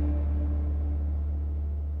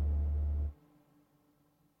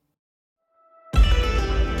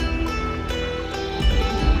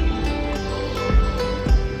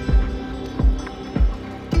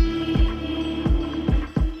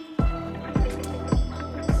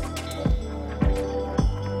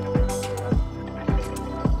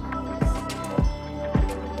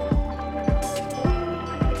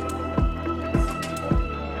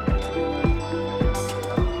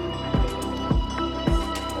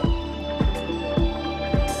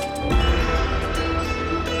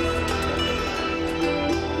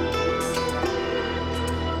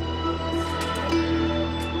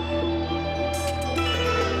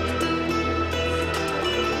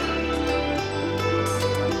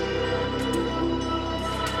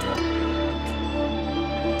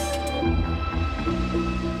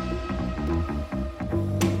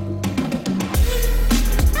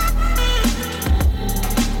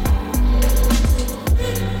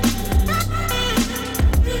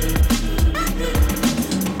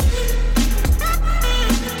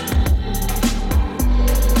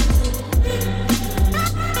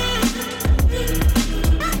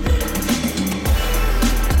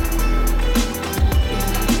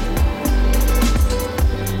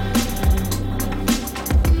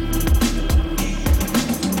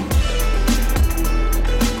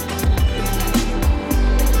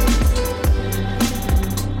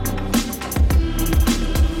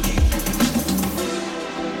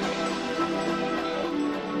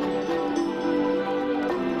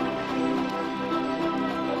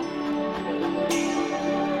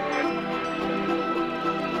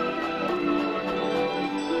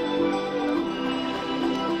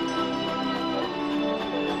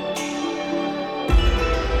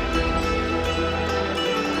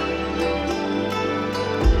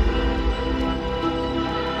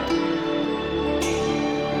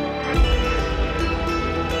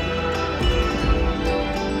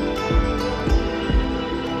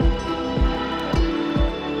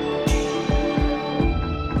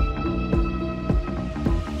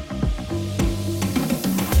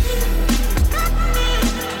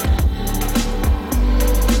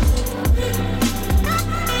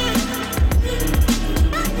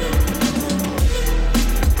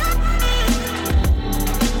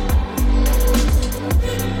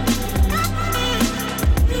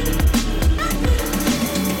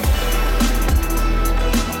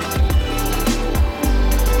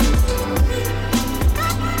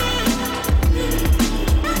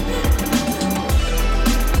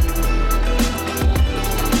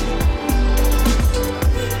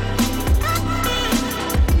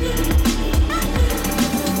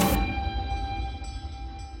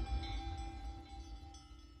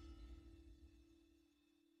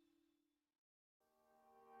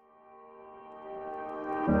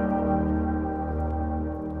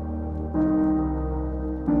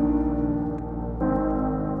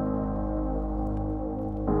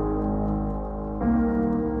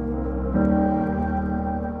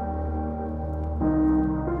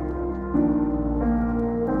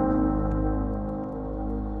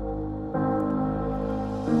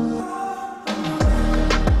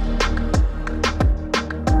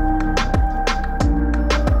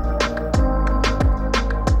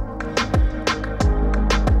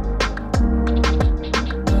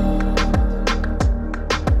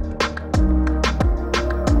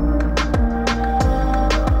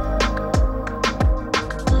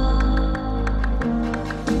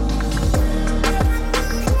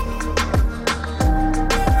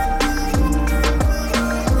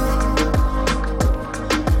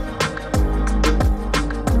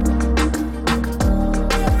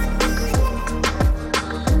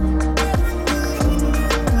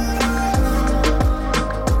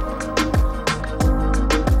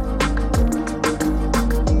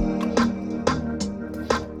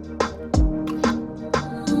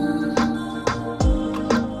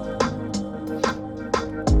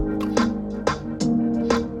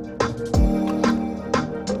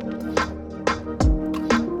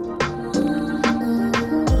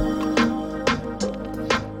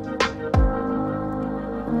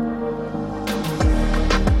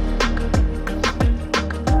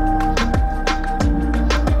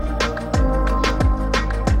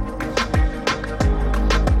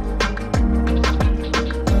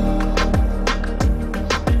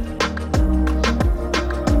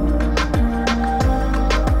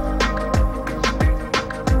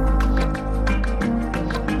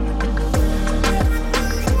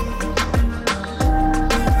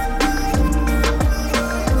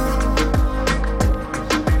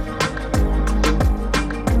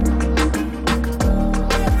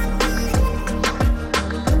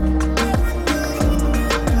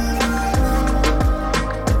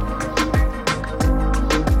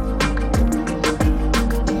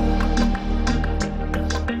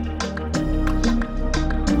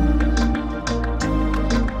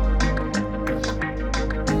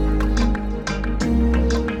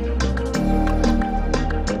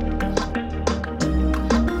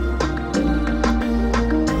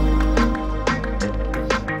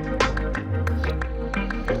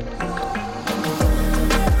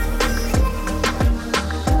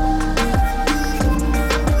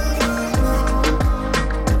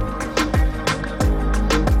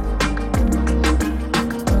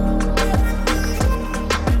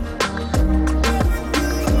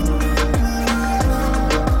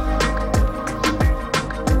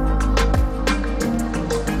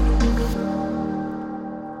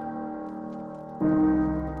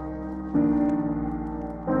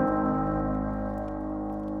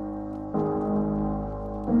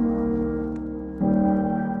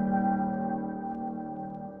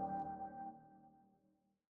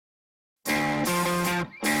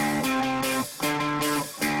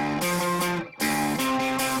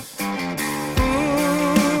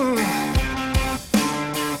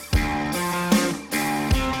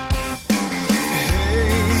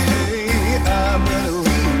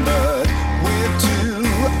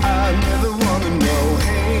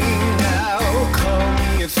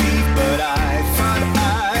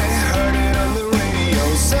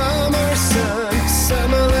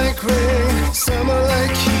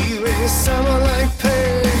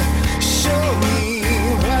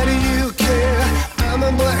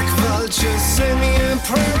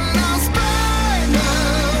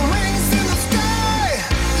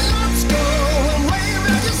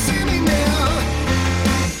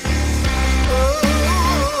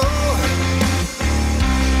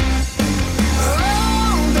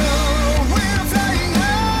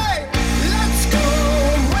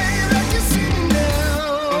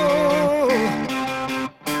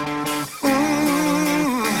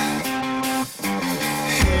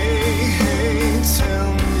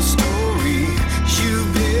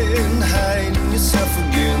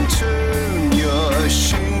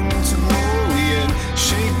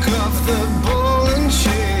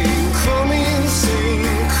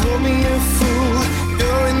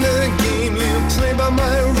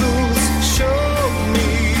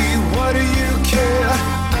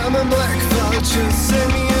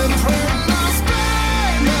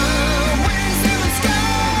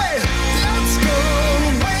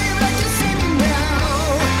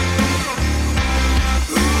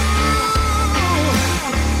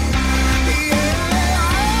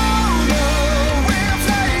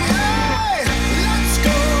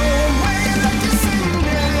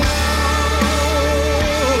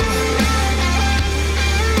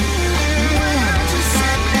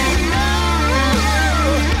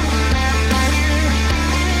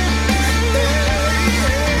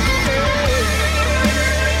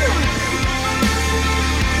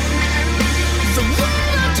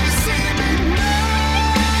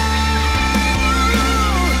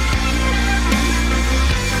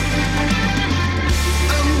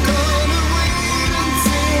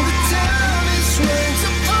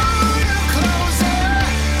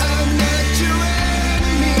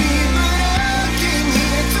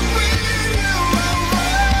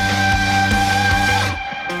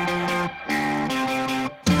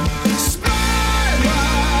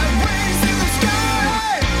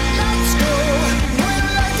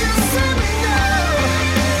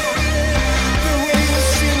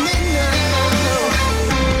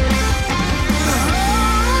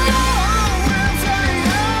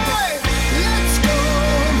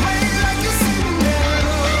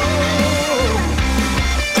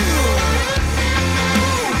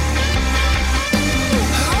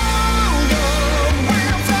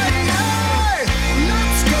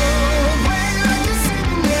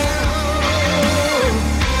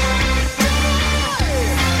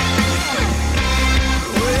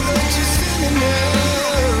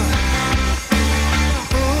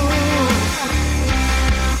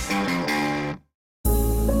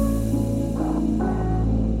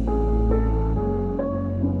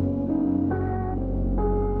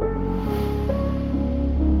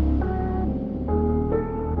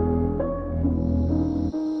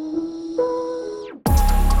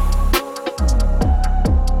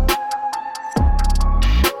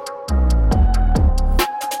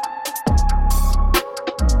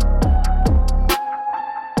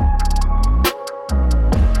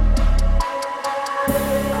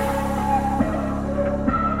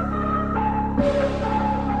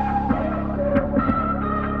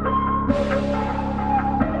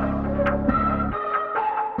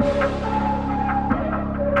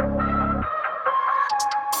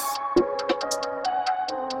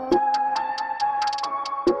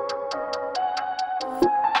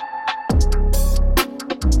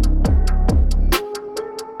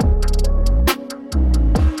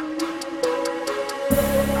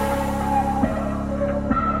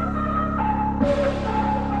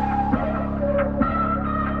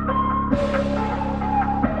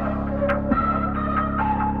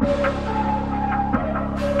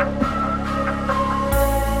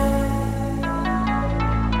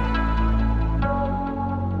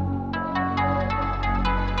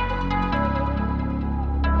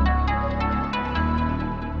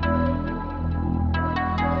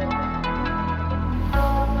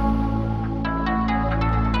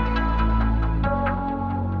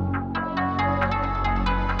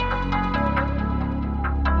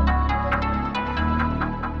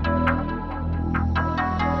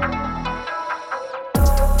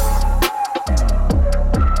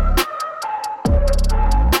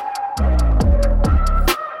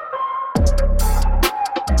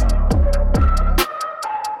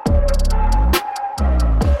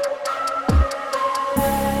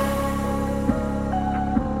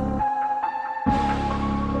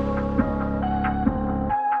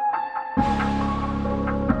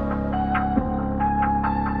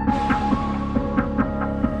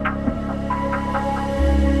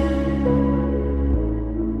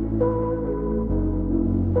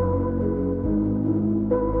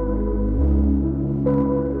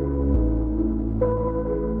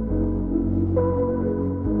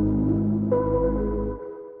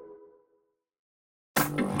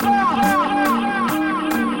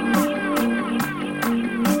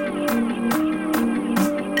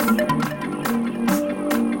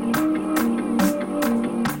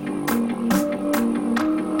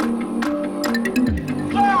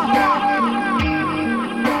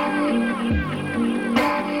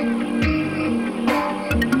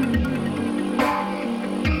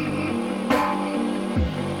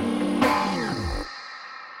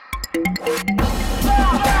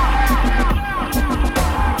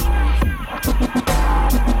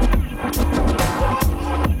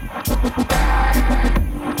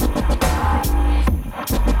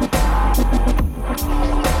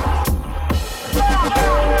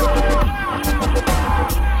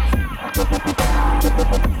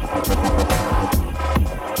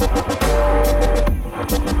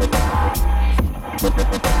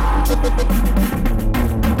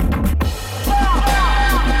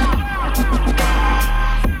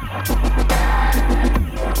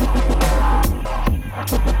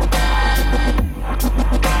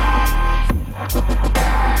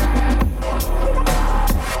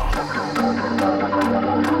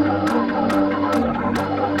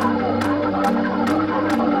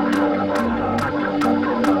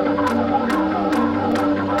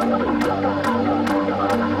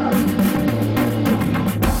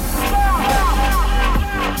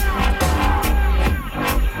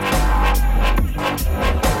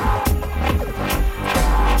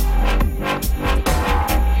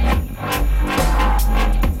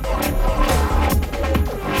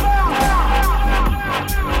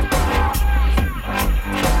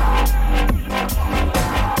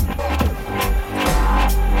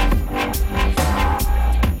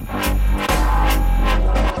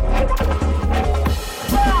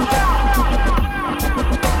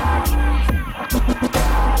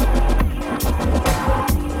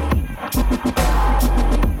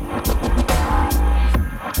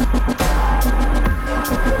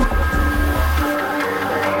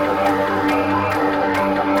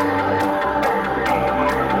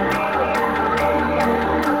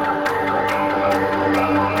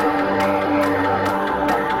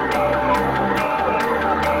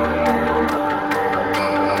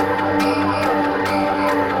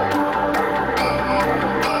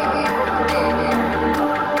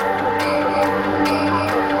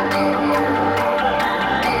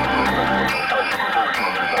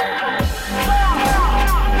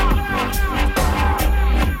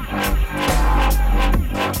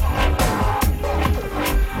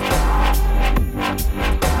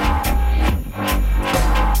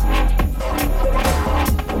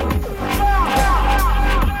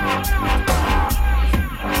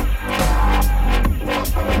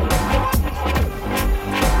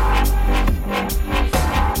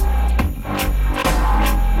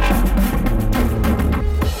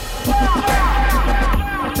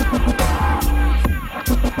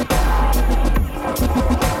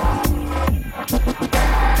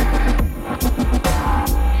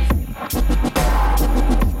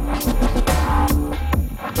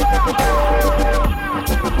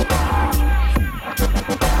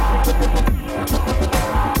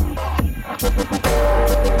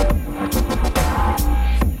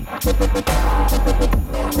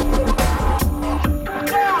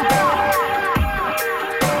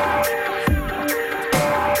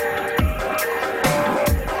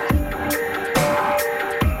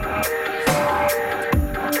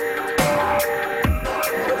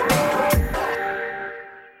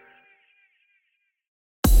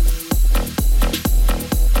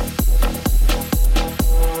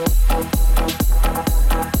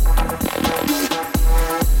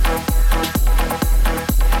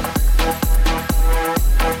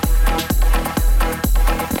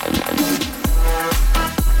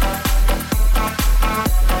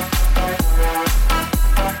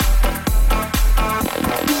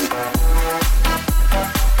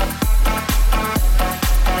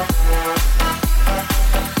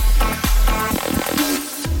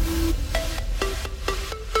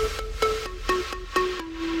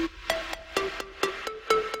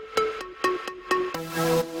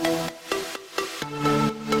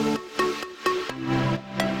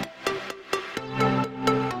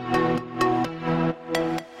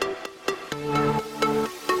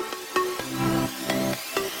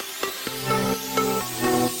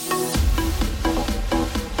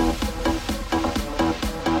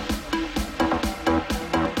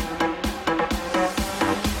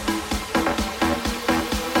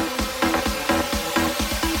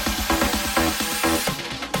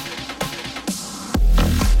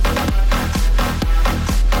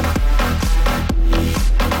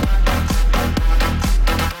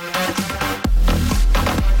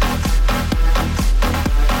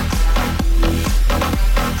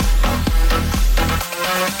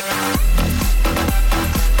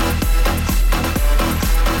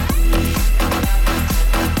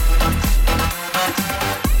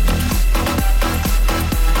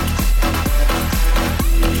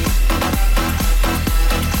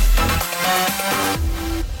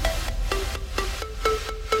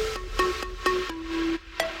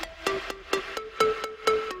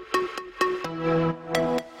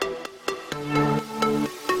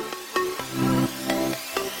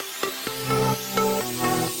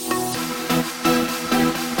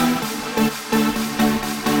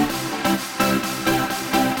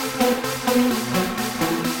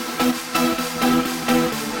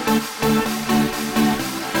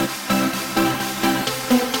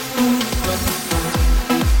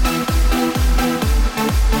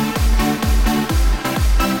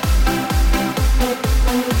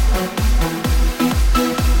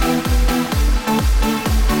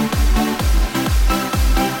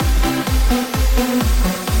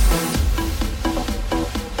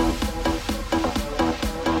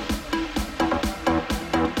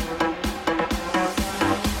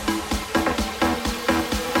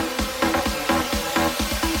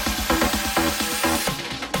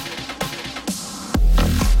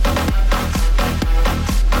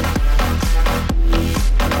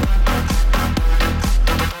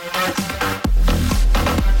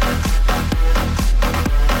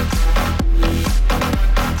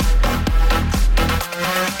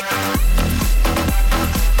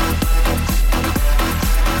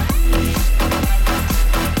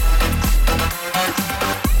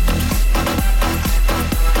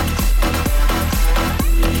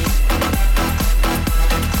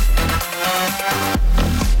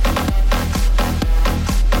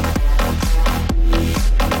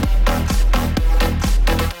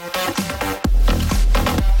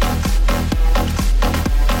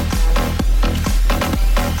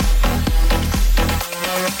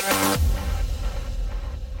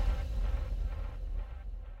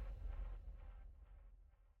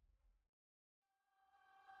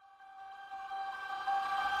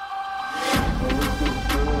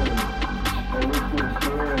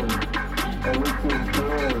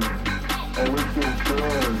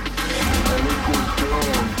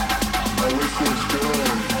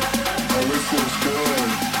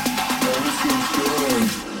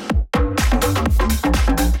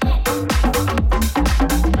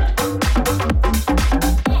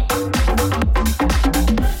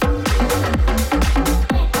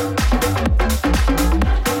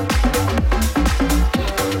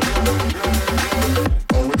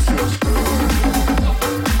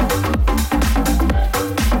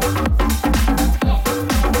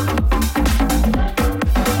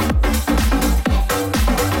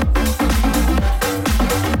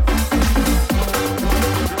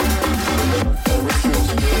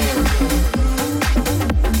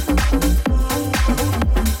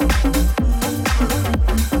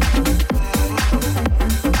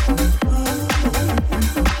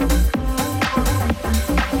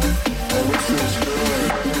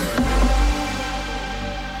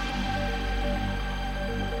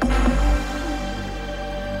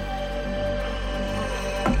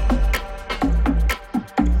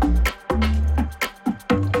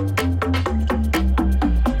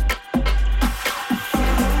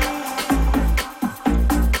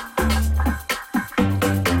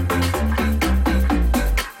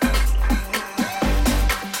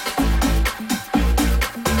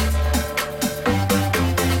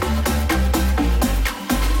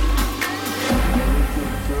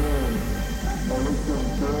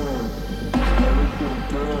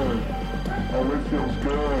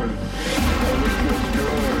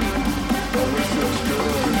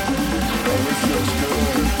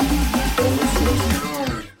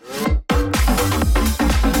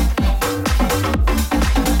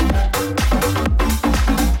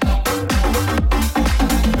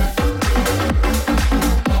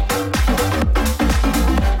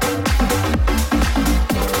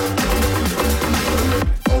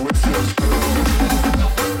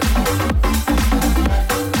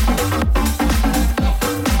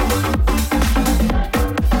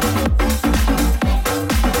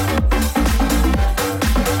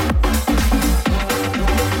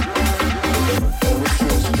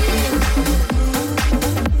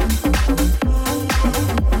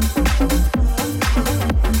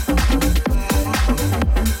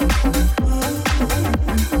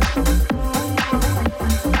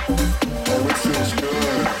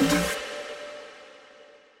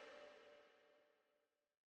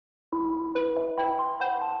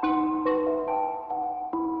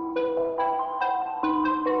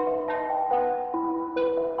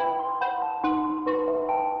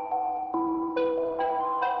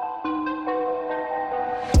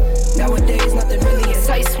 nothing really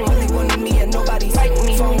excites me. Only one of me and nobody like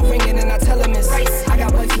me. Phone ringing and I tell him it's ice. I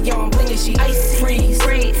got wifey on bling and she ice. Freeze,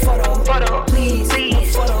 photo, please, no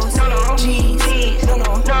photos. G's, no,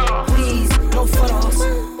 please, no photos.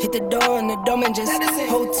 Hit the door and the doorman just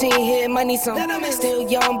whole team here, might need some. Still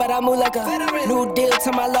young, but I move like a new deal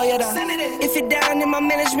to my lawyer. If it down in my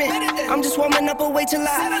management, I'm just warming up a wait till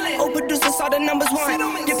I old producers saw the numbers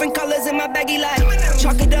one. Different colors in my baggy light.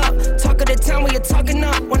 Chalk it up, talk of the town when you're talking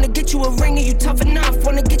up. Wanna get you a ring and you tough enough.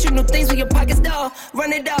 Wanna get you new things when your pockets dull.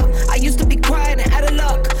 Run it up. I used to be quiet and out of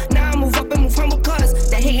luck. Now I move up and move humble cause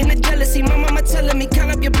the hate and the jealousy. My mama telling me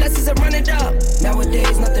count up your blessings and run it up.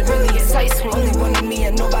 Nowadays nothing really excites me. Only one of me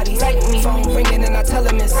and nobody like me. Phone ringing and I tell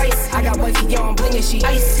him it's ice. I got wifey on bling and she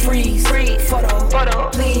ice. Freeze, photo,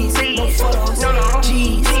 please, no photos.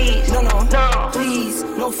 G's, no, please,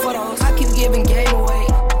 no photos. I keep giving game away.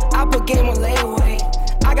 I put game on layaway.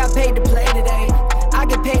 I got paid to play today. I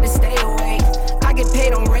get paid to stay away. I get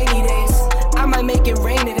paid on rainy days. I might make it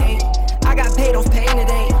rain today. I got paid off pain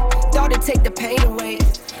today. Thought it'd take the pain away.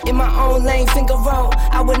 In my own lane, finger roll.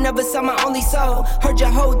 I would never sell my only soul. Heard your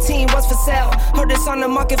whole team was for sale. Heard it's on the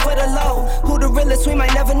market for the low. Who the realest, we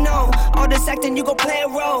might never know. All this acting, you gon' play a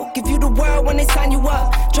role. Give you the world when they sign you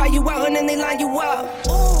up. Try you out and then they line you up.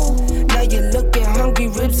 Ooh. Now you're looking hungry,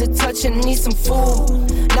 ribs are touching, need some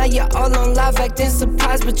food. Now you're all on live acting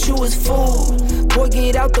surprised, but you was fooled. Boy,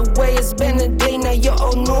 get out the way, it's been a day, now you're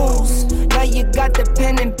old news. Now you got the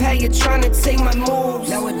pen and pad, you're trying to take my moves.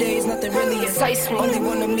 Nowadays, nothing really excites me. Only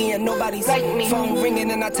one of me and nobody's like me. Phone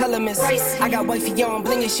ringing and I tell him it's ice. I got wifey on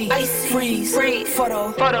bling and she ice. Freeze,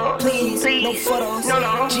 photo, please, no photos.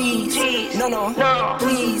 G's, no,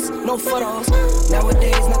 please, no photos.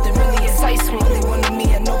 Nowadays, nothing really excites me. Only one of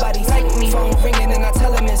me and nobody's like me. Phone ringing and I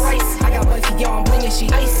tell him it's ice. I got wifey on bling and she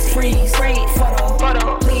ice. Freeze,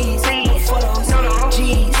 photo, please, no photos.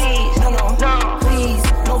 G's, no, please,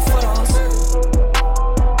 no photos.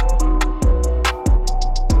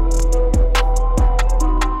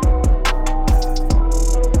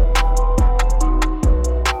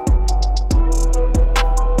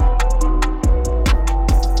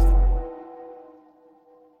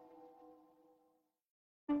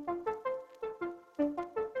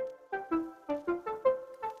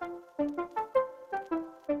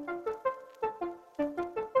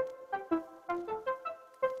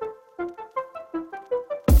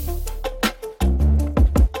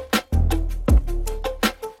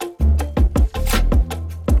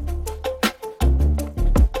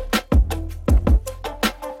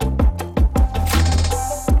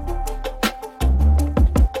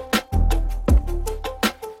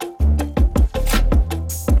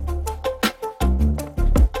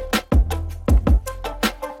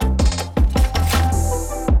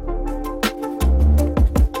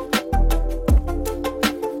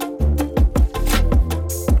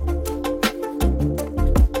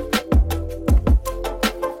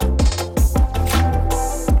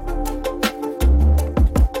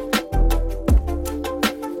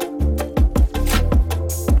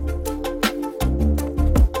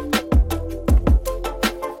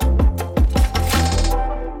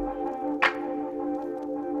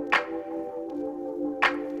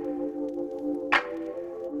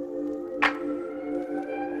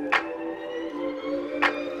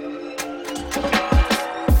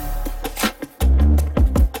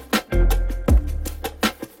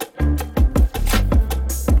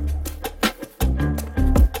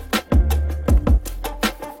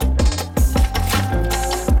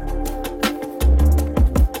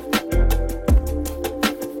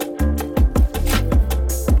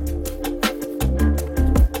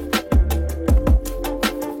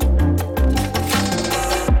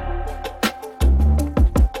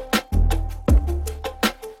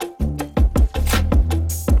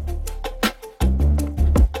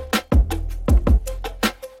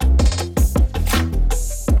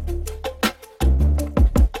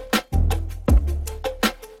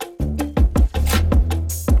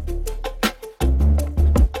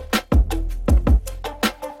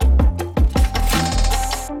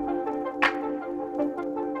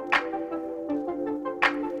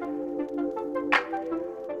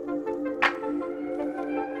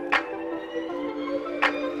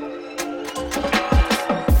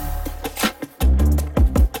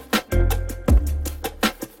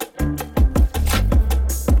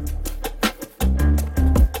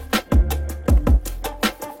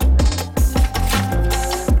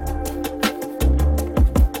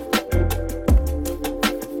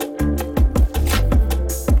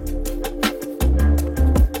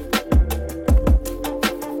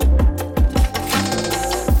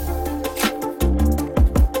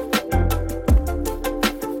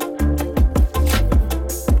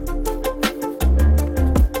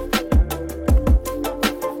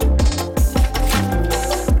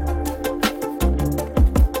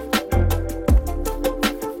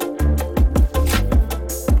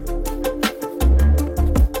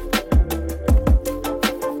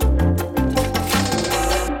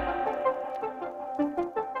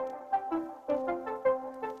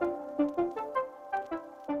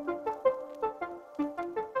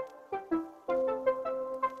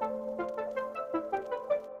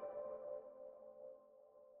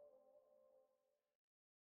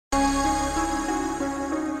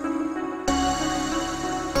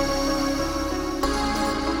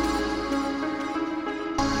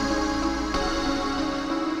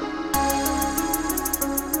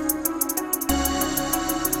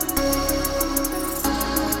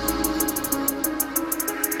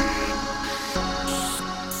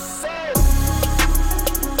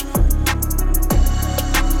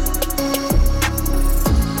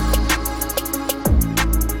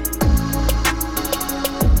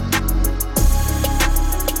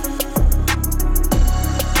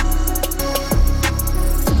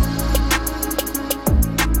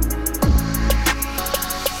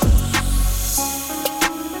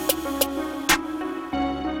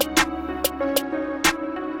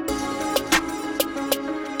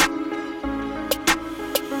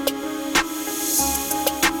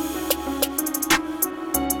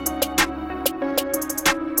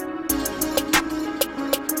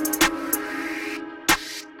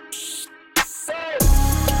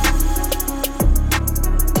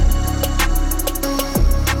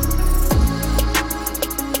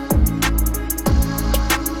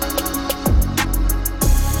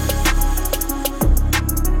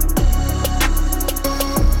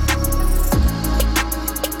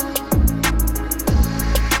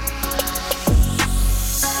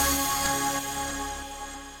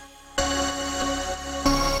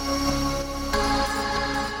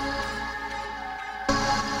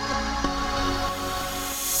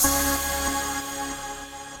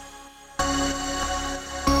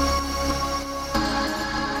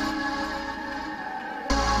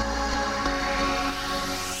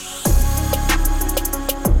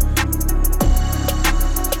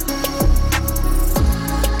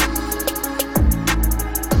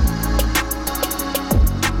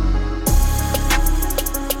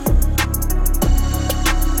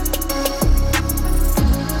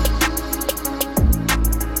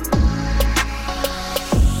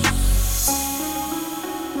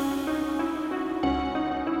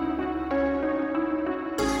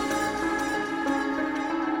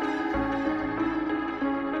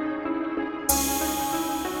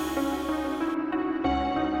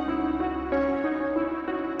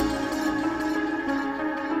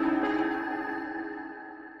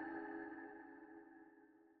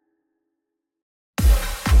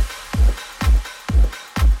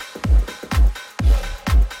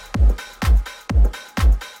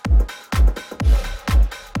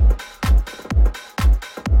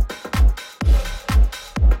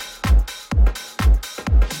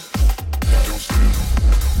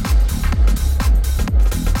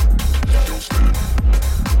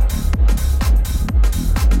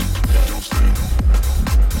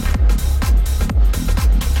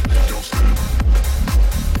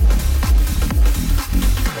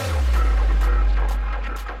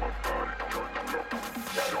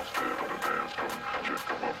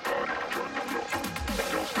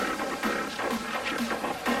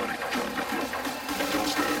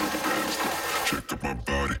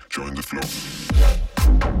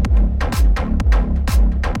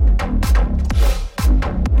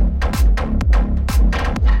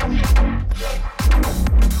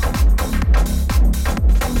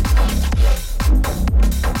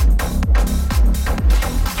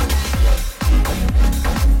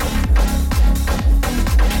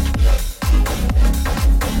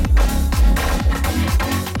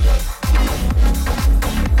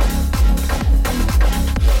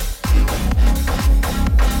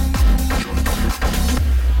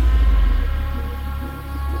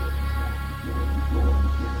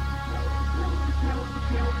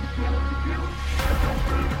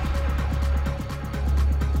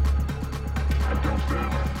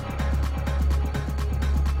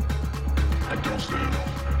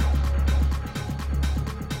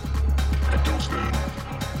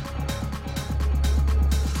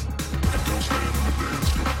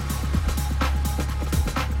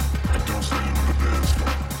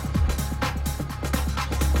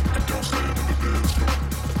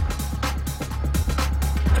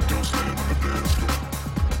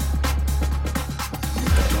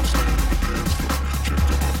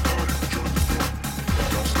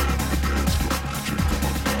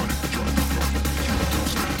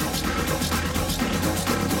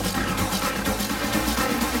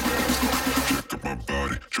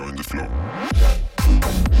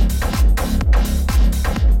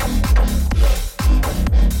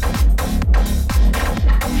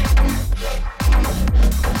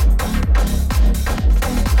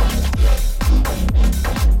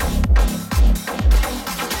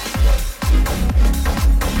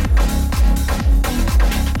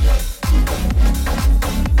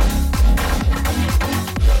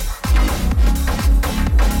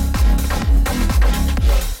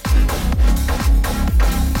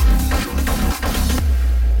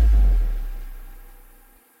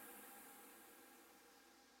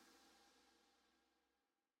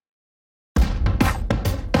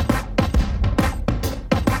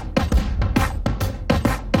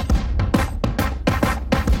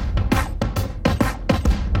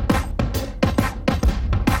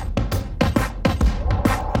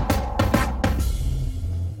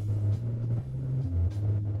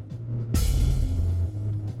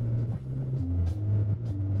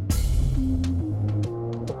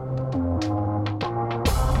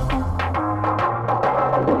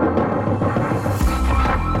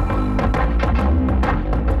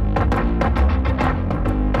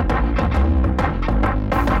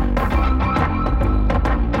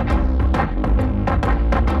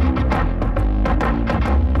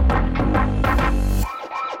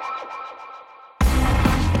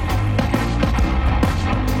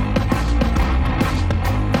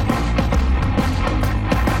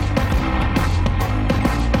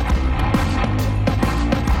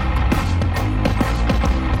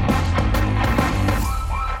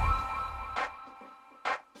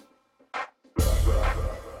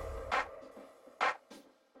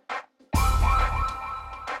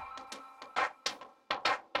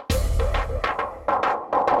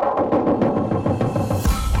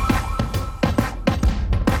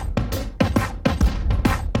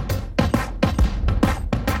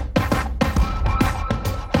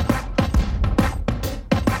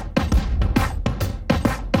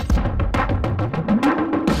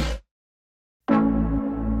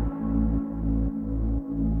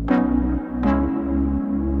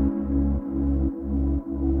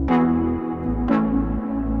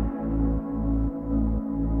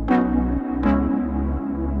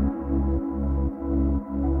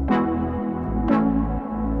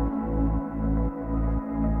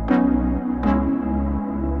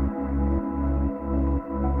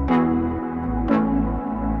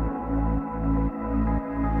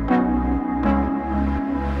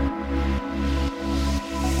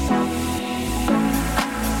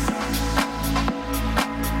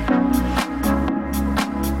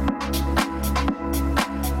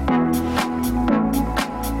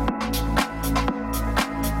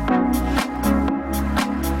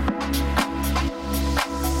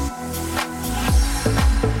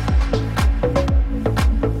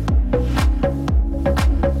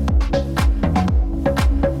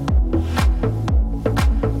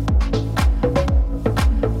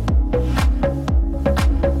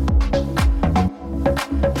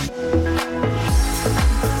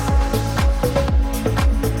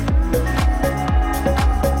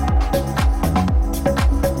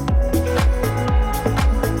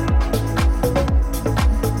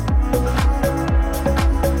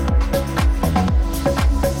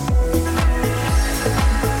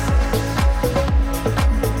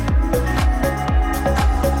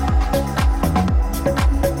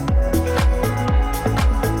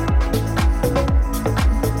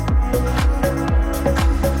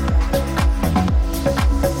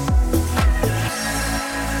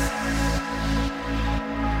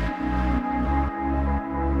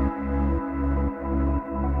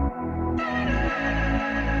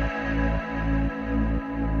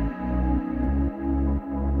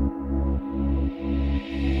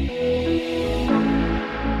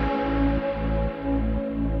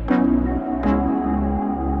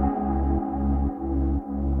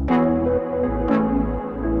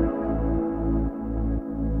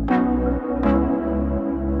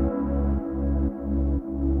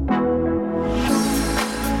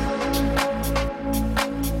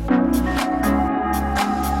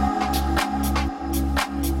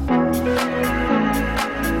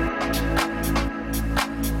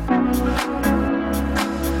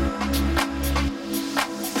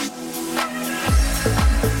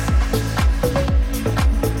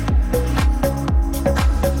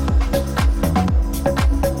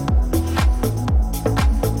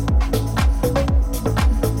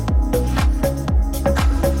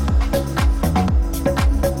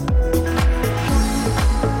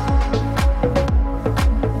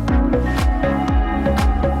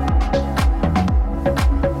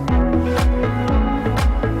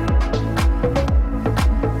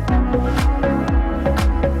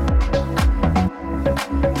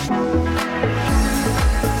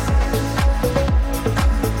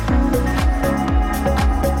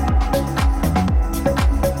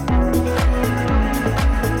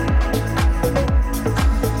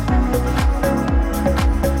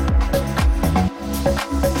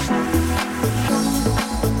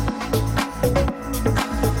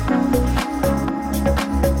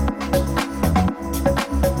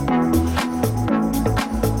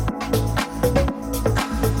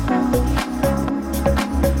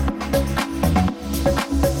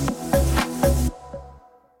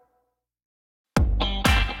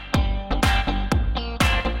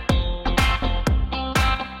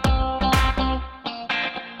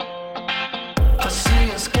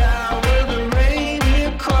 the sky.